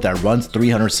sport that runs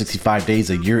 365 days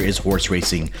a year is horse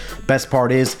racing. Best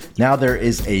part is, now there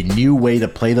is a new way to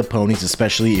play the ponies,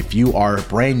 especially if you are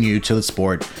brand new to the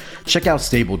sport. Check out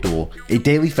Stable Duel, a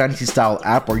daily fantasy-style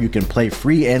app where you can play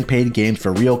free and paid games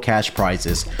for real cash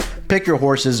prizes. Pick your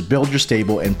horses, build your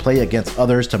stable, and play against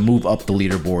others to move up the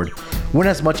leaderboard. Win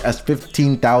as much as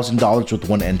 $15,000 with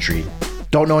one entry.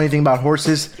 Don't know anything about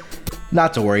horses?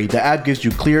 Not to worry, the app gives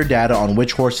you clear data on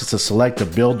which horses to select to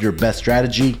build your best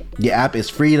strategy. The app is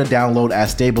free to download at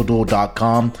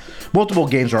StableDuel.com. Multiple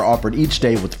games are offered each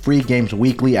day with free games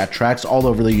weekly at tracks all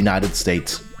over the United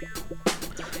States.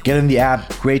 Get in the app,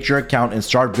 create your account, and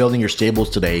start building your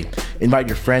stables today. Invite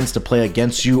your friends to play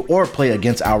against you or play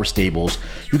against our stables.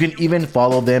 You can even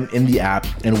follow them in the app,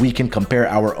 and we can compare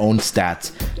our own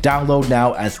stats. Download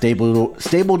now at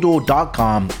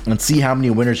StableDuel.com and see how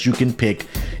many winners you can pick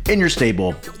in your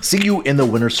stable. See you in the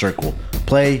winner's circle.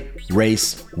 Play,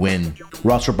 race, win.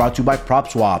 Roster brought to you by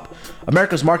PropSwap,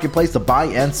 America's marketplace to buy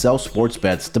and sell sports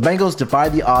bets. The Bengals defy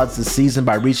the odds this season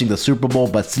by reaching the Super Bowl,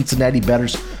 but Cincinnati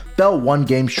bettors fell one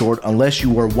game short unless you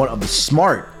were one of the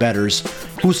smart bettors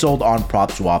who sold on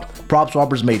PropSwap.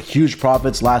 PropSwappers made huge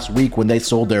profits last week when they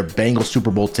sold their Bengals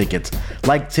Super Bowl tickets,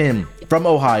 like Tim from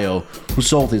Ohio, who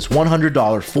sold his $100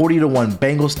 40-1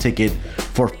 Bengals ticket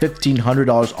for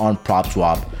 $1,500 on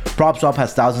PropSwap. PropSwap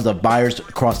has thousands of buyers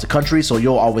across the country, so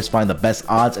you'll always find the best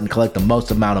odds and collect the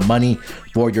most amount of money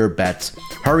for your bets.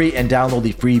 Hurry and download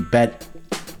the free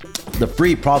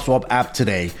PropSwap app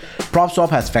today. PropSwap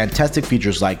has fantastic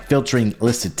features like filtering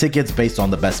listed tickets based on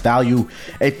the best value,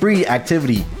 a free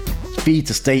activity feed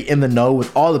to stay in the know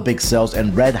with all the big sales,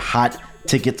 and red hot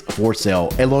tickets for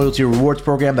sale, a loyalty rewards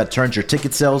program that turns your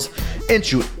ticket sales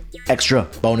into extra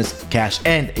bonus cash,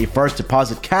 and a first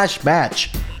deposit cash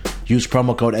match. Use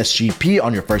promo code SGP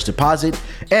on your first deposit,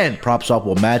 and PropSwap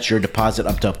will match your deposit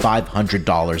up to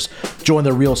 $500. Join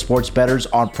the real sports bettors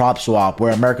on PropSwap,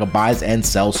 where America buys and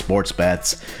sells sports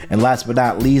bets. And last but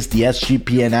not least, the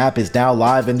SGPN app is now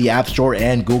live in the App Store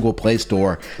and Google Play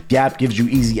Store. The app gives you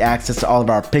easy access to all of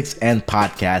our picks and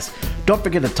podcasts. Don't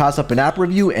forget to toss up an app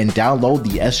review and download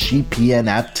the SGPN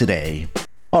app today.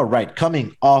 All right,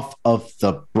 coming off of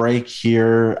the break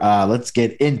here, let's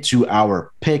get into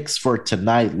our picks for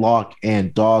tonight, lock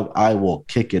and dog. I will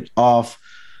kick it off.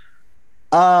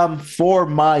 For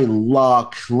my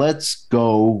lock, let's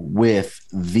go with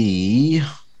the...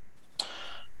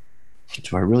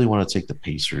 Do I really want to take the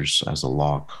Pacers as a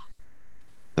lock?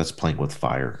 That's playing with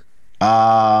fire.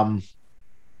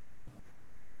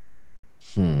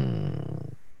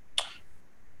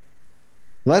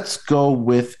 Let's go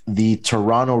with the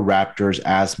Toronto Raptors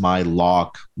as my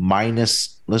lock.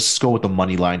 Let's go with the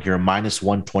money line here, minus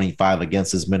 125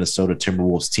 against this Minnesota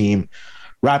Timberwolves team.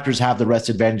 Raptors have the rest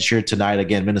advantage here tonight.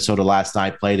 Again, Minnesota last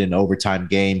night played an overtime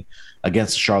game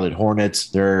against the Charlotte Hornets.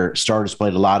 Their starters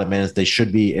played a lot of minutes. They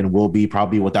should be and will be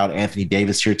probably without Anthony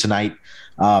Davis here tonight,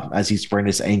 as he sprained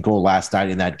his ankle last night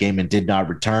in that game and did not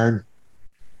return.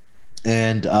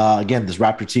 And again, this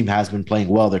Raptor team has been playing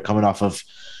well. They're coming off of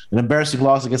an embarrassing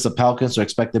loss against the Pelicans, so I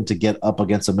expect them to get up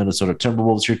against the Minnesota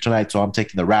Timberwolves here tonight. So I'm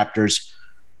taking the Raptors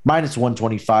minus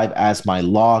 125 as my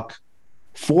lock.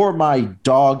 For my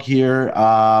dog here,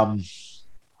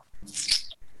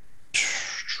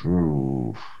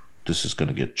 this is going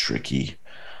to get tricky.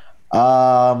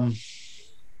 Let's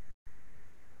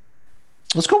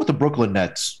go with the Brooklyn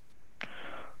Nets.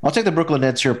 I'll take the Brooklyn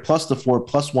Nets here, plus the 4,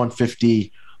 plus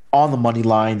 150 on the money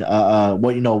line.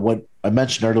 What I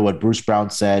mentioned earlier, what Bruce Brown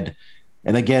said.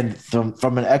 And again,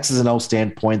 from an X's and O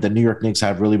standpoint, the New York Knicks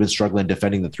have really been struggling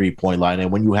defending the 3-point line.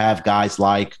 And when you have guys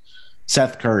like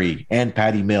Seth Curry and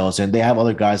Patty Mills, and they have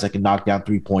other guys that can knock down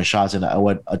 3-point shots, and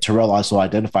what Terrell also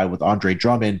identified with Andre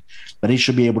Drummond, that he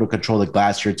should be able to control the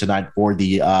glass here tonight for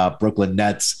the Brooklyn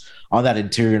Nets on that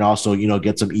interior, and also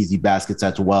get some easy baskets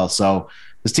as well. So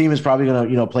this team is probably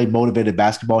going to play motivated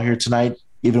basketball here tonight,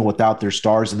 even without their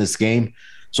stars in this game.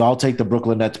 So I'll take the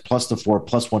Brooklyn Nets plus the 4,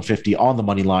 plus 150 on the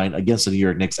money line against the New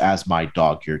York Knicks as my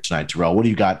dog here tonight. Terrell, what do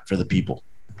you got for the people?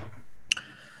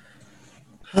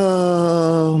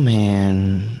 Oh,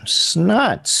 man. It's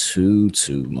not too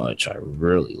much I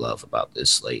really love about this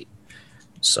slate.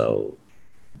 So,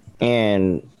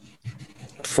 and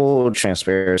full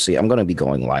transparency, I'm going to be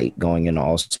going light going into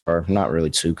All-Star. I'm not really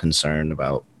too concerned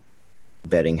about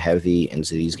betting heavy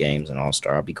into these games in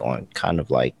All-Star. I'll be going kind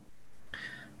of like,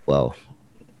 well,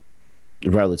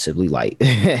 relatively light.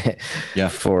 Yeah.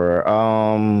 For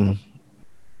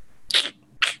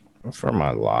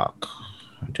my lock,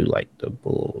 I do like the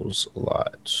Bulls a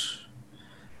lot.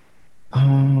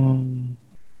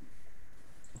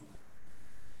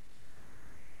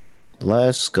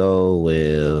 Let's go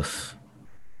with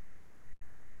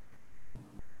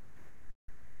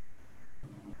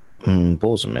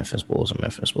Bulls of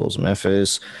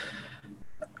Memphis.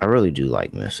 I really do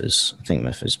like Memphis. I think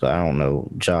Memphis, but I don't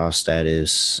know Ja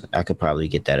status. I could probably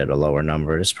get that at a lower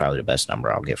number. It's probably the best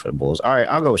number I'll get for the Bulls. All right,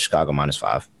 I'll go with Chicago minus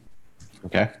 5.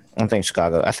 Okay. I think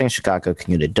Chicago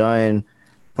can get it done.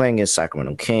 Playing against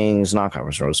Sacramento Kings,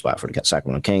 non-conference road spot for the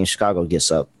Sacramento Kings. Chicago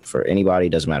gets up for anybody.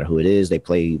 Doesn't matter who it is. They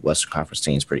play Western Conference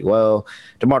teams pretty well.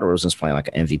 DeMar DeRozan's playing like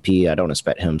an MVP. I don't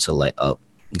expect him to let up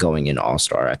going in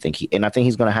All-Star. I think he's going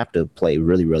to have to play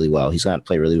really, really well. He's going to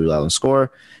play really, really well and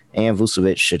score. And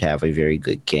Vucevic should have a very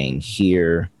good game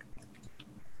here.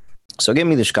 So give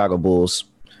me the Chicago Bulls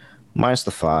minus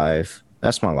the 5.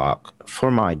 That's my lock. For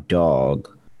my dog,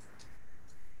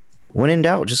 when in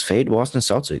doubt, just fade Boston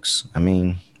Celtics. I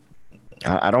mean,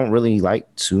 I don't really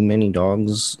like too many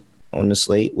dogs on the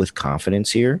slate with confidence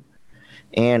here.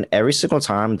 And every single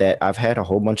time that I've had a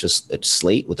whole bunch of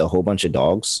slate with a whole bunch of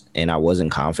dogs and I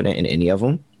wasn't confident in any of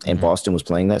them, and Boston was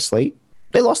playing that slate,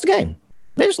 they lost the game.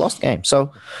 They just lost the game.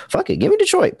 So, fuck it. Give me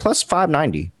Detroit plus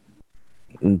 590.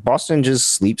 Boston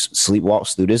just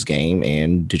sleepwalks through this game,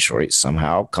 and Detroit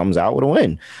somehow comes out with a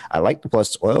win. I like the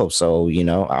plus 12. So,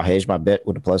 I'll hedge my bet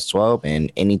with the plus 12,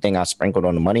 and anything I sprinkled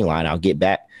on the money line, I'll get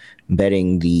back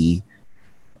betting the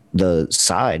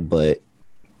side. But,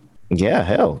 yeah,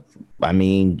 hell. I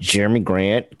mean, Jeremy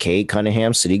Grant, Cade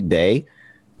Cunningham, Sadiq Bey.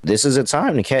 This is a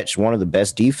time to catch one of the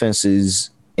best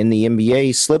defenses in the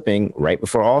NBA slipping right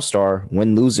before All-Star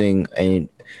when losing, and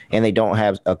they don't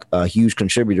have a huge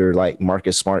contributor like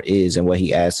Marcus Smart is and what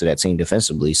he adds to that team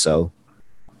defensively. So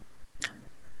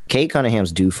Cade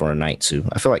Cunningham's due for a night too.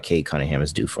 I feel like Cade Cunningham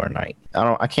is due for a night.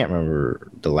 I can't remember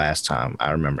the last time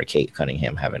I remember Cade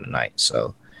Cunningham having a night.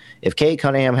 So if Cade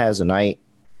Cunningham has a night,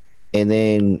 and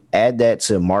then add that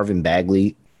to Marvin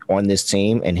Bagley on this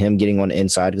team and him getting on the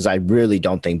inside, because I really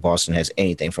don't think Boston has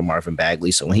anything for Marvin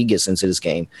Bagley. So when he gets into this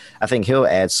game, I think he'll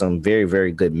add some very,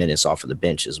 very good minutes off of the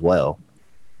bench as well.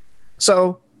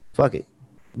 So, fuck it.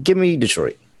 Give me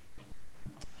Detroit.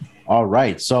 All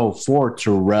right. So for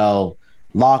Terrell,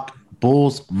 lock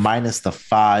Bulls minus the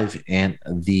 5 and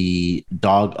the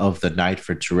dog of the night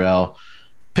for Terrell.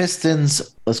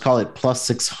 Pistons, let's call it plus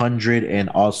 600, and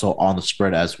also on the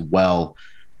spread as well,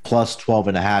 plus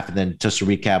 12.5. And then just to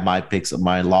recap my picks,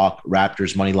 my lock,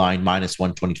 Raptors money line minus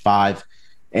 125,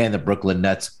 and the Brooklyn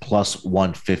Nets plus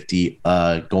 150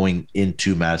 going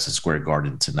into Madison Square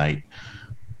Garden tonight.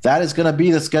 That is going to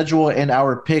be the schedule and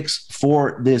our picks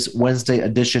for this Wednesday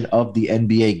edition of the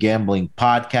NBA Gambling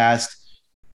Podcast.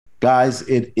 Guys,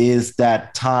 it is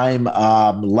that time.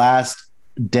 Last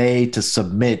day to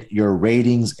submit your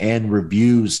ratings and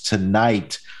reviews.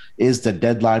 Tonight is the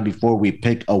deadline before we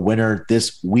pick a winner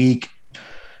this week.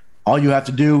 All you have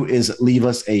to do is leave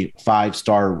us a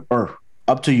 5-star, or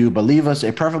up to you, but leave us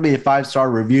preferably a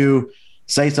 5-star review.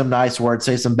 Say some nice words,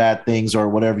 say some bad things, or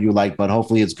whatever you like, but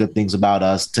hopefully it's good things about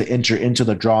us to enter into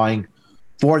the drawing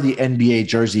for the NBA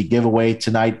jersey giveaway.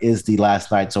 Tonight is the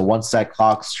last night. So once that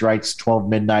clock strikes 12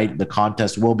 midnight, the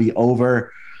contest will be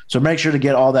over. So make sure to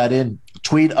get all that in.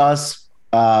 Tweet us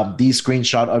the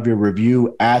screenshot of your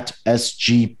review at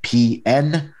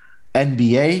SGPN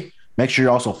NBA. Make sure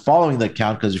you're also following the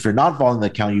account, because if you're not following the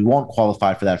account, you won't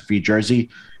qualify for that free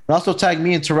jersey. And also tag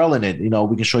me and Terrell in it. You know,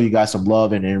 we can show you guys some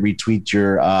love and retweet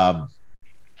your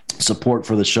support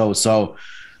for the show. So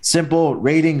simple: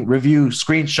 rating, review,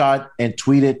 screenshot, and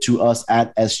tweet it to us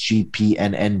at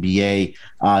SGPNNBA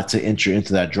to enter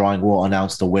into that drawing. We'll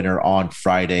announce the winner on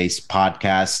Friday's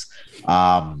podcast,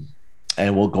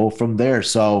 and we'll go from there.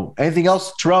 So anything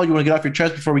else, Terrell, you want to get off your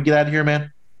chest before we get out of here, man?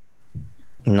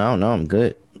 No, I'm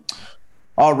good.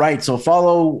 All right, so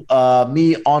follow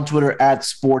me on Twitter at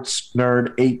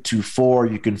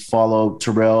SportsNerd824. You can follow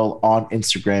Terrell on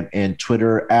Instagram and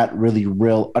Twitter at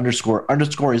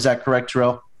reallyreal__. Is that correct,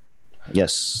 Terrell?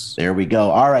 Yes. There we go.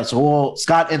 All right, so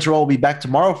Scott and Terrell will be back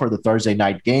tomorrow for the Thursday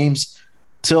night games.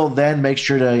 Till then, make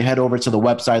sure to head over to the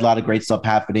website. A lot of great stuff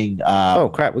happening. Oh,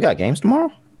 crap. We got games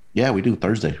tomorrow? Yeah, we do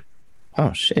Thursday.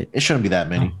 Oh, shit. It shouldn't be that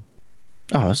many.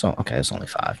 Oh, it's okay. It's only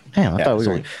 5. Damn, I thought we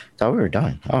were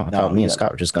done. Oh, I thought me and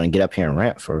Scott were just going to get up here and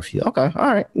rant for a few. Okay,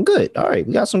 all right, good. All right,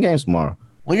 we got some games tomorrow.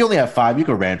 Well, you only have 5. You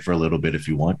can rant for a little bit if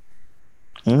you want.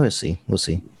 We'll see.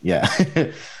 Yeah.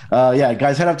 Yeah,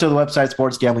 guys, head up to the website,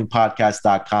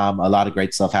 sportsgamblingpodcast.com. A lot of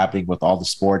great stuff happening with all the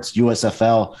sports.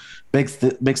 USFL,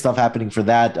 big stuff happening for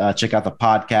that. Check out the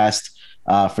podcast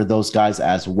for those guys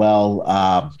as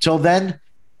well. Till then,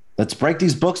 let's break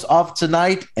these books off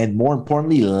tonight, and more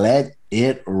importantly, let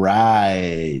it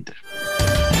ride.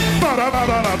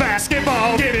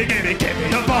 Basketball, give me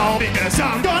the ball because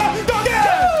I'm gonna go get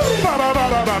it.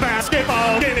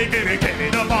 Basketball, give me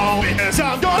the ball because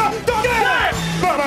I'm gonna